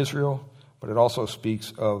on Israel, but it also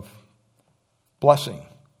speaks of blessing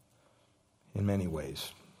in many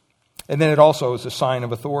ways. And then it also is a sign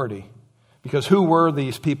of authority. Because who were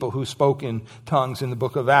these people who spoke in tongues in the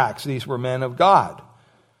book of Acts? These were men of God.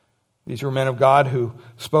 These were men of God who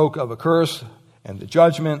spoke of a curse and the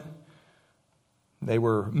judgment. They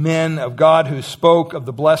were men of God who spoke of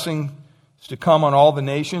the blessing to come on all the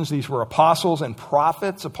nations. These were apostles and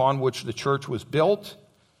prophets upon which the church was built.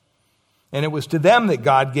 And it was to them that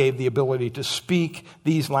God gave the ability to speak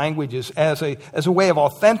these languages as a way of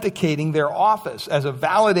authenticating their office, as a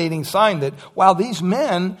validating sign that while these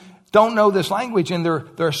men don't know this language and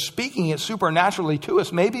they're speaking it supernaturally to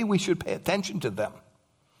us, maybe we should pay attention to them.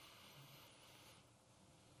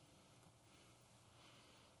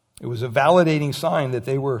 It was a validating sign that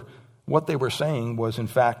what they were saying was in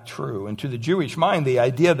fact true. And to the Jewish mind, the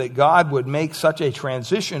idea that God would make such a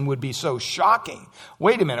transition would be so shocking.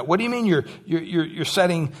 Wait a minute, what do you mean you're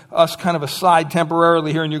setting us kind of aside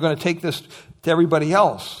temporarily here and you're going to take this to everybody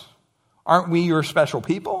else? Aren't we your special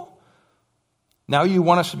people? Now you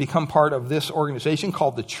want us to become part of this organization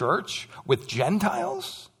called the church with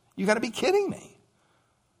Gentiles? You got to be kidding me.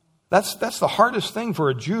 That's the hardest thing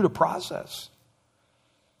for a Jew to process.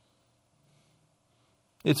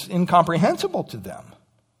 It's incomprehensible to them.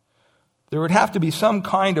 There would have to be some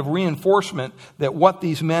kind of reinforcement that what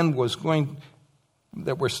these men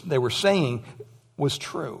they were saying was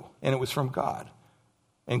true, and it was from God.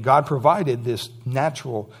 And God provided this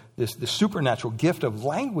supernatural gift of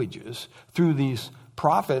languages through these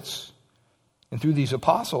prophets and through these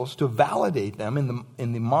apostles to validate them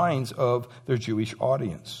in the minds of their Jewish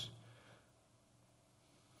audience.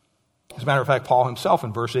 As a matter of fact, Paul himself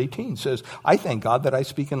in verse 18 says, I thank God that I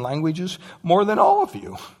speak in languages more than all of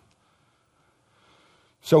you.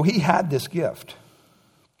 So he had this gift.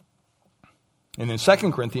 And in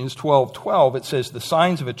 2 Corinthians 12:12, it says, the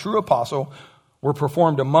signs of a true apostle were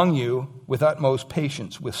performed among you with utmost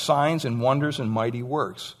patience, with signs and wonders and mighty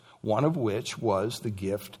works, one of which was the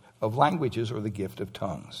gift of languages or the gift of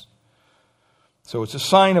tongues. So it's a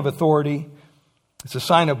sign of authority. It's a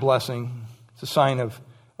sign of blessing. It's a sign of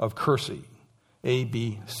cursing. A,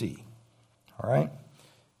 B, C. All right?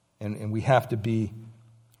 And we have to be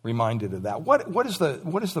reminded of that. What is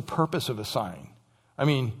the purpose of a sign? I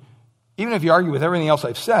mean, even if you argue with everything else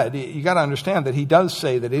I've said, you got to understand that he does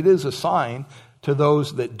say that it is a sign to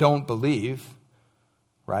those that don't believe,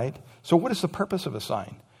 right? So what is the purpose of a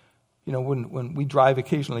sign? You know, when we drive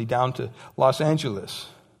occasionally down to Los Angeles,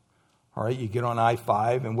 all right, you get on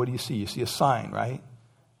I-5, and what do you see? You see a sign, right?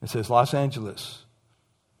 It says Los Angeles,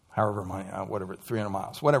 however many, whatever, 300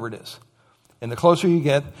 miles, whatever it is. And the closer you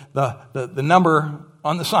get, the number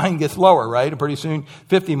on the sign gets lower, right? And pretty soon,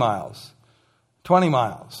 50 miles, 20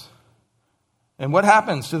 miles. And what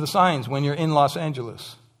happens to the signs when you're in Los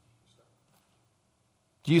Angeles?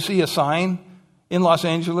 Do you see a sign in Los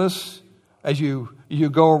Angeles as you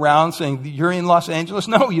go around saying, you're in Los Angeles?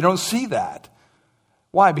 No, you don't see that.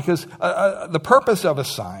 Why? Because the purpose of a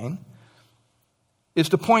sign is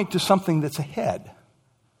to point to something that's ahead,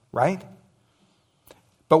 right?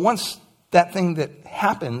 But once that thing that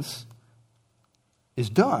happens is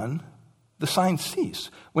done, the signs cease.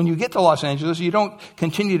 When you get to Los Angeles, you don't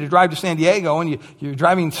continue to drive to San Diego and you're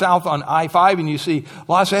driving south on I-5 and you see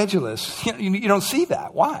Los Angeles. You don't see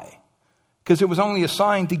that. Why? Because it was only a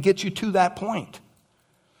sign to get you to that point.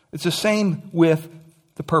 It's the same with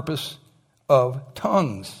the purpose of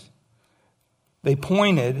tongues. They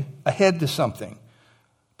pointed ahead to something.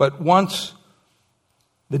 But once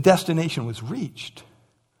the destination was reached,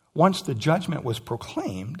 once the judgment was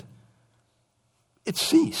proclaimed, it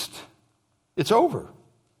ceased. It's over.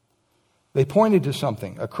 They pointed to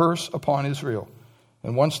something, a curse upon Israel.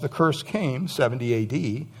 And once the curse came, 70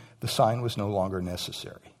 AD, the sign was no longer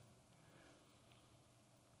necessary.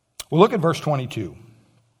 We'll look at verse 22,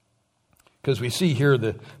 because we see here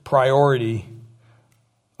the priority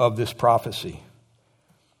of this prophecy.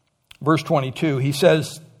 Verse 22, he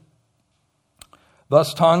says,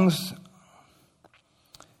 thus tongues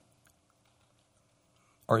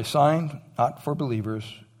are a sign not for believers,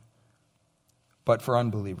 but for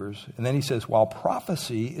unbelievers. And then he says, while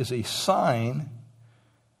prophecy is a sign,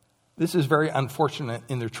 this is very unfortunate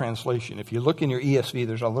in their translation. If you look in your ESV,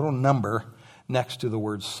 there's a little number next to the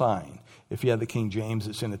word sign. If you have the King James,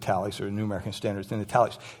 it's in italics, or the New American Standard, it's in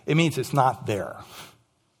italics. It means it's not there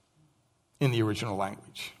in the original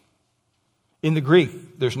language. In the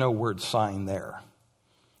Greek, there's no word sign there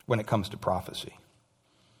when it comes to prophecy.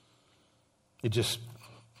 It just,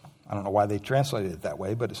 I don't know why they translated it that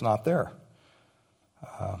way, but it's not there.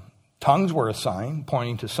 Tongues were a sign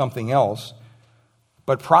pointing to something else,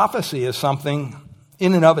 but prophecy is something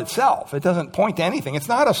in and of itself. It doesn't point to anything. It's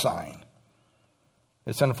not a sign.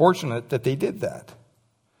 It's unfortunate that they did that,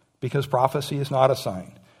 because prophecy is not a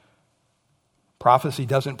sign. Prophecy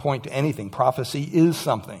doesn't point to anything. Prophecy is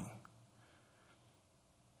something.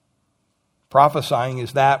 Prophesying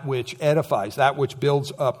is that which edifies, that which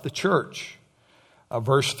builds up the church.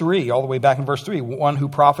 Verse 3, all the way back in verse 3, one who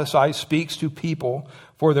prophesies speaks to people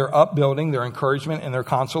for their upbuilding, their encouragement, and their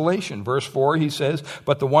consolation. Verse 4, he says,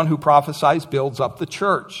 but the one who prophesies builds up the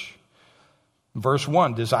church. Verse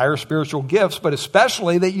 1, desire spiritual gifts, but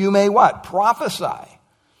especially that you may what? Prophesy.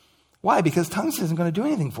 Why? Because tongues isn't going to do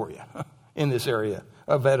anything for you in this area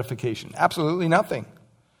of edification. Absolutely nothing.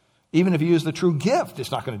 Even if you use the true gift,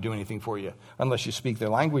 it's not going to do anything for you unless you speak the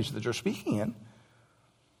language that you're speaking in.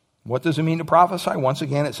 What does it mean to prophesy? Once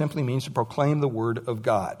again, it simply means to proclaim the word of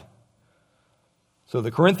God. So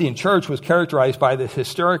the Corinthian church was characterized by this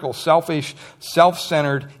hysterical, selfish,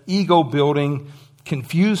 self-centered, ego-building,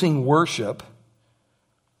 confusing worship.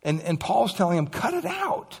 And Paul's telling them, cut it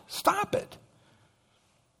out. Stop it.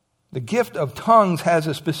 The gift of tongues has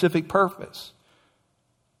a specific purpose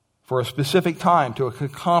for a specific time to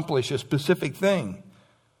accomplish a specific thing.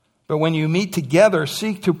 But when you meet together,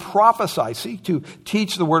 seek to prophesy, seek to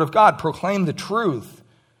teach the word of God, proclaim the truth.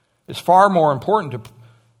 It's far more important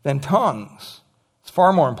than tongues. It's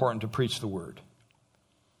far more important to preach the word.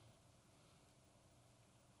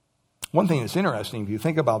 One thing that's interesting, if you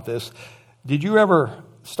think about this, did you ever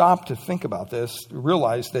stop to think about this,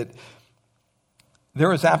 realize that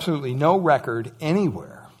there is absolutely no record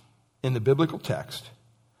anywhere in the biblical text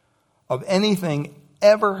of anything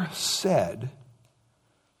ever said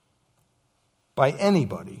by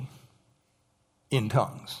anybody in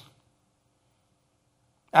tongues?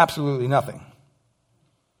 Absolutely nothing.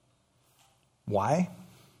 Why?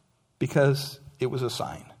 Because it was a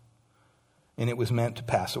sign. And it was meant to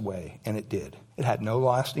pass away. And it did. It had no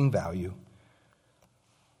lasting value.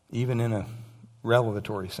 Even in a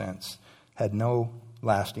revelatory sense. Had no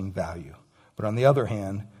lasting value. But on the other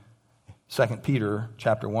hand, 2 Peter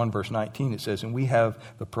chapter 1 verse 19, it says, and we have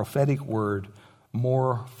the prophetic word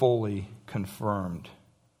more fully confirmed,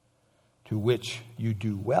 to which you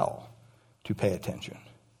do well to pay attention.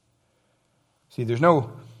 See, there's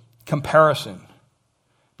no comparison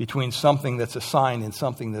between something that's a sign and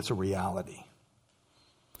something that's a reality.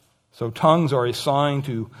 So tongues are a sign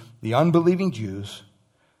to the unbelieving Jews,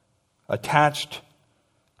 attached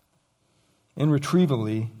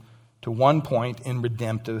irretrievably to one point in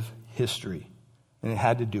redemptive history. And it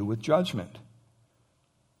had to do with judgment.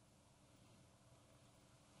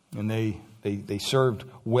 And they served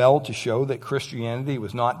well to show that Christianity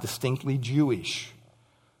was not distinctly Jewish,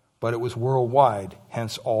 but it was worldwide,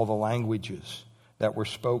 hence all the languages that were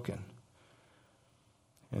spoken.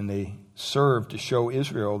 And they served to show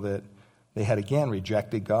Israel that they had again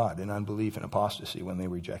rejected God in unbelief and apostasy when they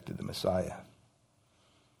rejected the Messiah.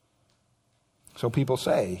 So people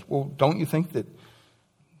say, well, don't you think that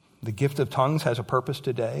the gift of tongues has a purpose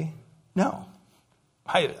today? No.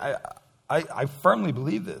 I firmly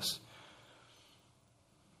believe this.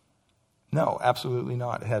 No, absolutely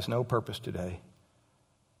not. It has no purpose today.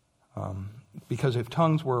 Because if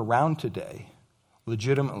tongues were around today,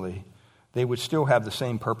 legitimately, they would still have the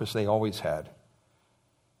same purpose they always had.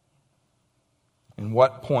 And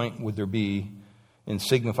what point would there be in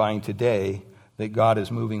signifying today that God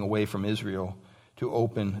is moving away from Israel to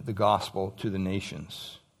open the gospel to the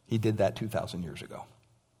nations? He did that 2,000 years ago.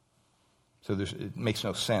 So it makes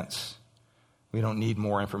no sense. We don't need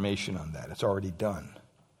more information on that. It's already done.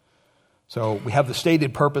 So we have the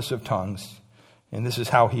stated purpose of tongues, and this is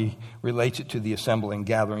how he relates it to the assembling,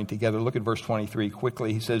 gathering together. Look at verse 23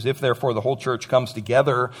 quickly. He says, if therefore the whole church comes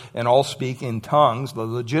together and all speak in tongues, the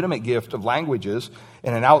legitimate gift of languages,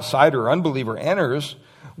 and an outsider or unbeliever enters,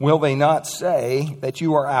 will they not say that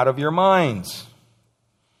you are out of your minds?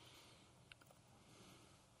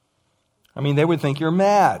 I mean, they would think you're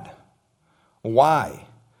mad. Why?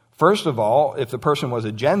 First of all, if the person was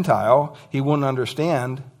a Gentile, he wouldn't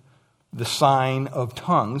understand the sign of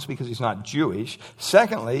tongues because he's not Jewish.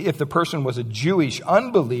 Secondly, if the person was a Jewish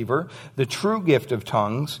unbeliever, the true gift of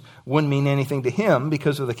tongues wouldn't mean anything to him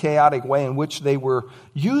because of the chaotic way in which they were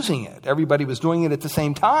using it. Everybody was doing it at the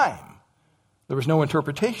same time. There was no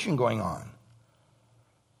interpretation going on.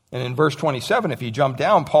 And in verse 27, if you jump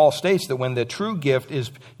down, Paul states that when the true gift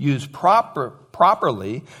is used properly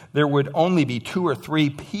properly, there would only be 2 or 3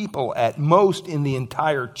 people at most in the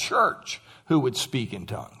entire church who would speak in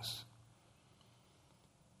tongues.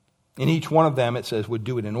 And each one of them, it says, would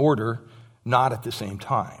do it in order, not at the same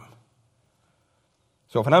time.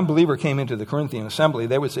 So if an unbeliever came into the Corinthian assembly,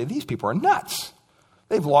 they would say, these people are nuts.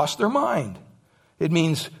 They've lost their mind. It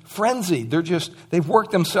means frenzy. They've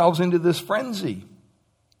worked themselves into this frenzy.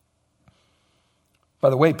 By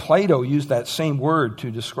the way, Plato used that same word to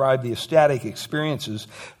describe the ecstatic experiences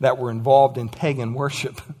that were involved in pagan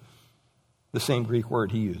worship. The same Greek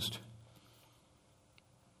word he used.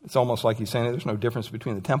 It's almost like he's saying there's no difference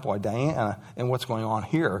between the temple of Diana and what's going on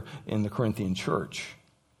here in the Corinthian church.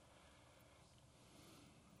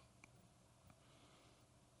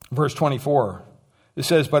 Verse 24, it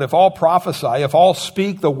says, but if all prophesy, if all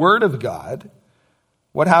speak the word of God,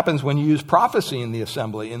 what happens when you use prophecy in the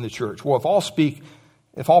assembly, in the church? Well,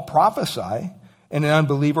 if all prophesy and an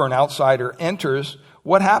unbeliever, an outsider enters,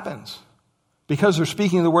 what happens? Because they're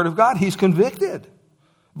speaking the word of God, he's convicted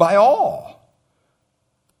by all.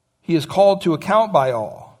 He is called to account by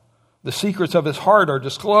all. The secrets of his heart are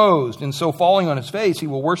disclosed, and so falling on his face, he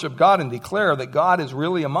will worship God and declare that God is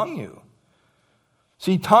really among you.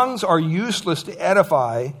 See, tongues are useless to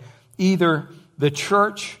edify either the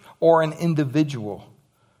church or an individual,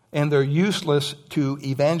 and they're useless to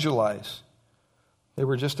evangelize. They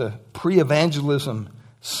were just a pre-evangelism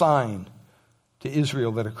sign to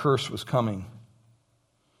Israel that a curse was coming.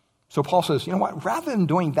 So Paul says, you know what, rather than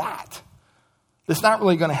doing that, that's not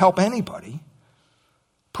really going to help anybody,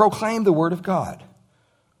 proclaim the word of God.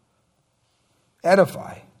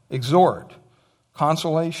 Edify, exhort,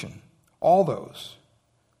 consolation, all those.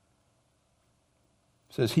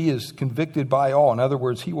 It says he is convicted by all. In other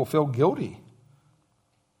words, he will feel guilty.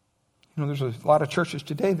 You know, there's a lot of churches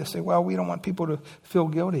today that say, well, we don't want people to feel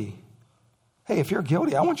guilty. Hey, if you're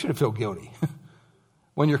guilty, I want you to feel guilty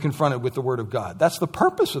when you're confronted with the word of God. That's the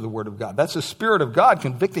purpose of the word of God. That's the Spirit of God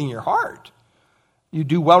convicting your heart. You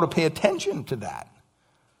do well to pay attention to that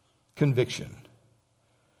conviction.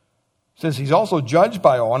 It says he's also judged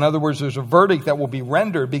by all. In other words, there's a verdict that will be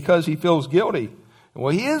rendered because he feels guilty.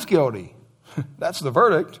 Well, he is guilty. That's the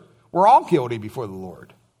verdict. We're all guilty before the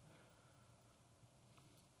Lord.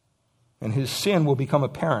 And his sin will become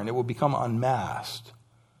apparent. It will become unmasked.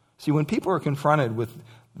 See, when people are confronted with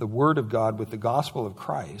the word of God, with the gospel of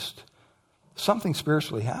Christ, something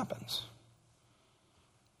spiritually happens.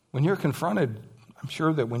 When you're confronted, I'm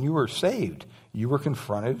sure that when you were saved, you were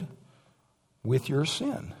confronted with your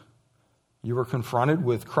sin. You were confronted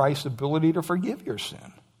with Christ's ability to forgive your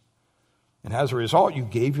sin. And as a result, you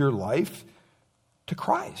gave your life to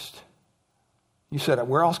Christ. You said,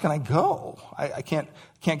 where else can I go? I can't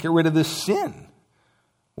get rid of this sin.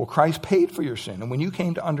 Well, Christ paid for your sin. And when you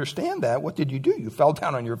came to understand that, what did you do? You fell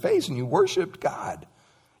down on your face and you worshiped God.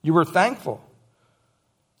 You were thankful.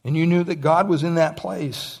 And you knew that God was in that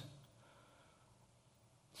place.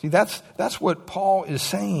 See, that's what Paul is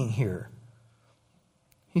saying here.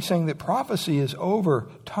 He's saying that prophecy is over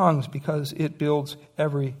tongues because it builds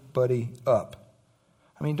everybody up.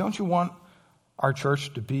 I mean, don't you want our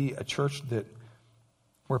church to be a church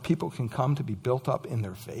where people can come to be built up in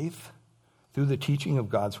their faith through the teaching of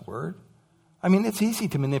God's word? I mean, it's easy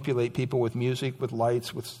to manipulate people with music, with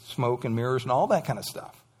lights, with smoke and mirrors and all that kind of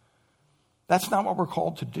stuff. That's not what we're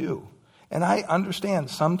called to do. And I understand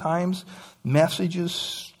sometimes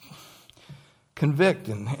messages convict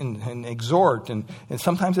and exhort, and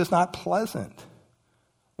sometimes it's not pleasant.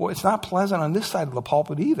 Well, it's not pleasant on this side of the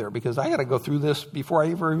pulpit either, because I got to go through this before I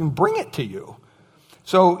ever even bring it to you.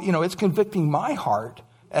 So, it's convicting my heart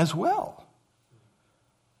as well.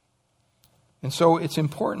 And so it's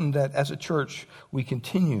important that as a church, we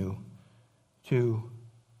continue to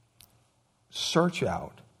search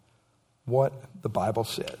out what the Bible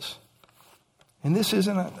says. And this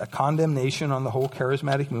isn't a condemnation on the whole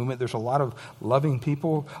charismatic movement. There's a lot of loving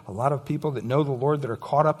people, a lot of people that know the Lord that are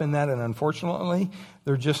caught up in that, and unfortunately,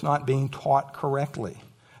 they're just not being taught correctly.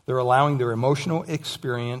 They're allowing their emotional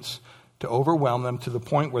experience to overwhelm them to the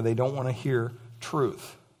point where they don't want to hear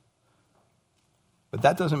truth. But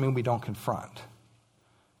that doesn't mean we don't confront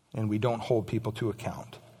and we don't hold people to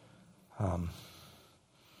account.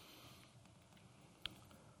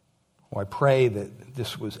 I pray that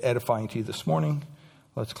this was edifying to you this morning.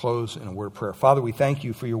 Let's close in a word of prayer. Father, we thank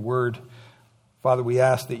you for your word. Father, we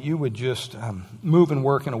ask that you would just move and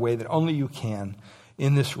work in a way that only you can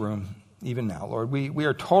in this room, even now, Lord. We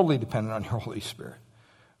are totally dependent on your Holy Spirit.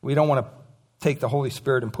 We don't want to take the Holy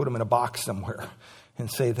Spirit and put him in a box somewhere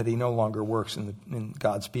and say that he no longer works in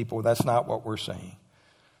God's people. That's not what we're saying.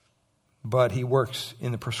 But he works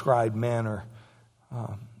in the prescribed manner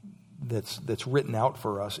that's written out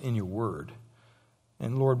for us in your word.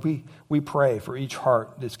 And Lord, we pray for each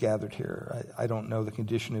heart that's gathered here. I don't know the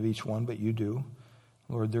condition of each one, but you do.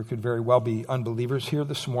 Lord, there could very well be unbelievers here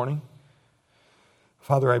this morning.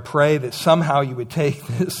 Father, I pray that somehow you would take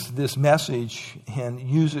this message and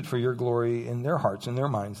use it for your glory in their hearts and their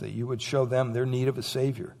minds, that you would show them their need of a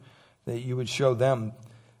Savior, that you would show them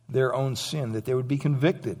their own sin, that they would be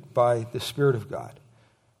convicted by the Spirit of God,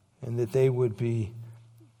 and that they would be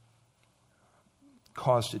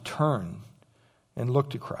caused to turn and look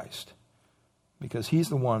to Christ, because he's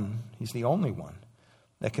the only one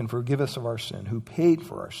that can forgive us of our sin, who paid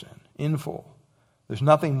for our sin in full. There's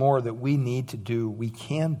nothing more that we need to do, we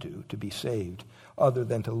can do to be saved, other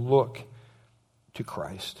than to look to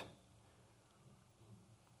Christ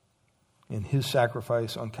in his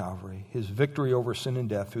sacrifice on Calvary, his victory over sin and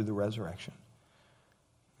death through the resurrection.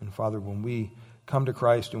 And Father, when we come to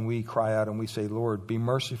Christ and we cry out and we say, Lord, be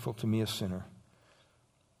merciful to me, a sinner,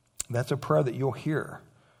 that's a prayer that you'll hear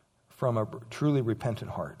from a truly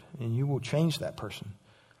repentant heart. And you will change that person.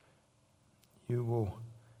 You will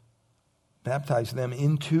baptize them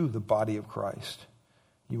into the body of Christ.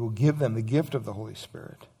 You will give them the gift of the Holy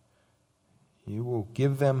Spirit. You will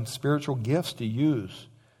give them spiritual gifts to use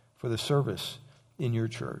for the service in your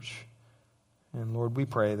church. And Lord, we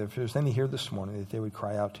pray that if there's any here this morning, that they would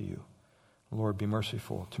cry out to you, Lord, be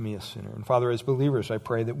merciful to me, a sinner. And Father, as believers, I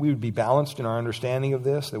pray that we would be balanced in our understanding of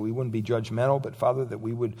this, that we wouldn't be judgmental, but Father, that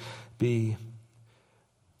we would be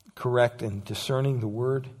correct in discerning the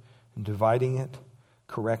word and dividing it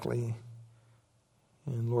correctly.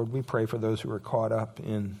 And Lord, we pray for those who are caught up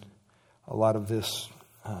in a lot of this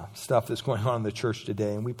stuff that's going on in the church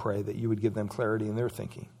today, and we pray that you would give them clarity in their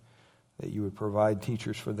thinking, that you would provide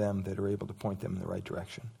teachers for them that are able to point them in the right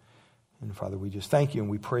direction. And Father, we just thank you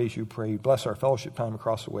and we praise you. Pray you bless our fellowship time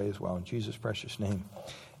across the way as well. In Jesus' precious name,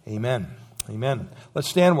 amen. Amen. Let's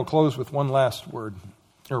stand. We'll close with one last word,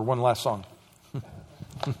 or one last song.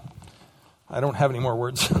 I don't have any more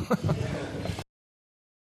words.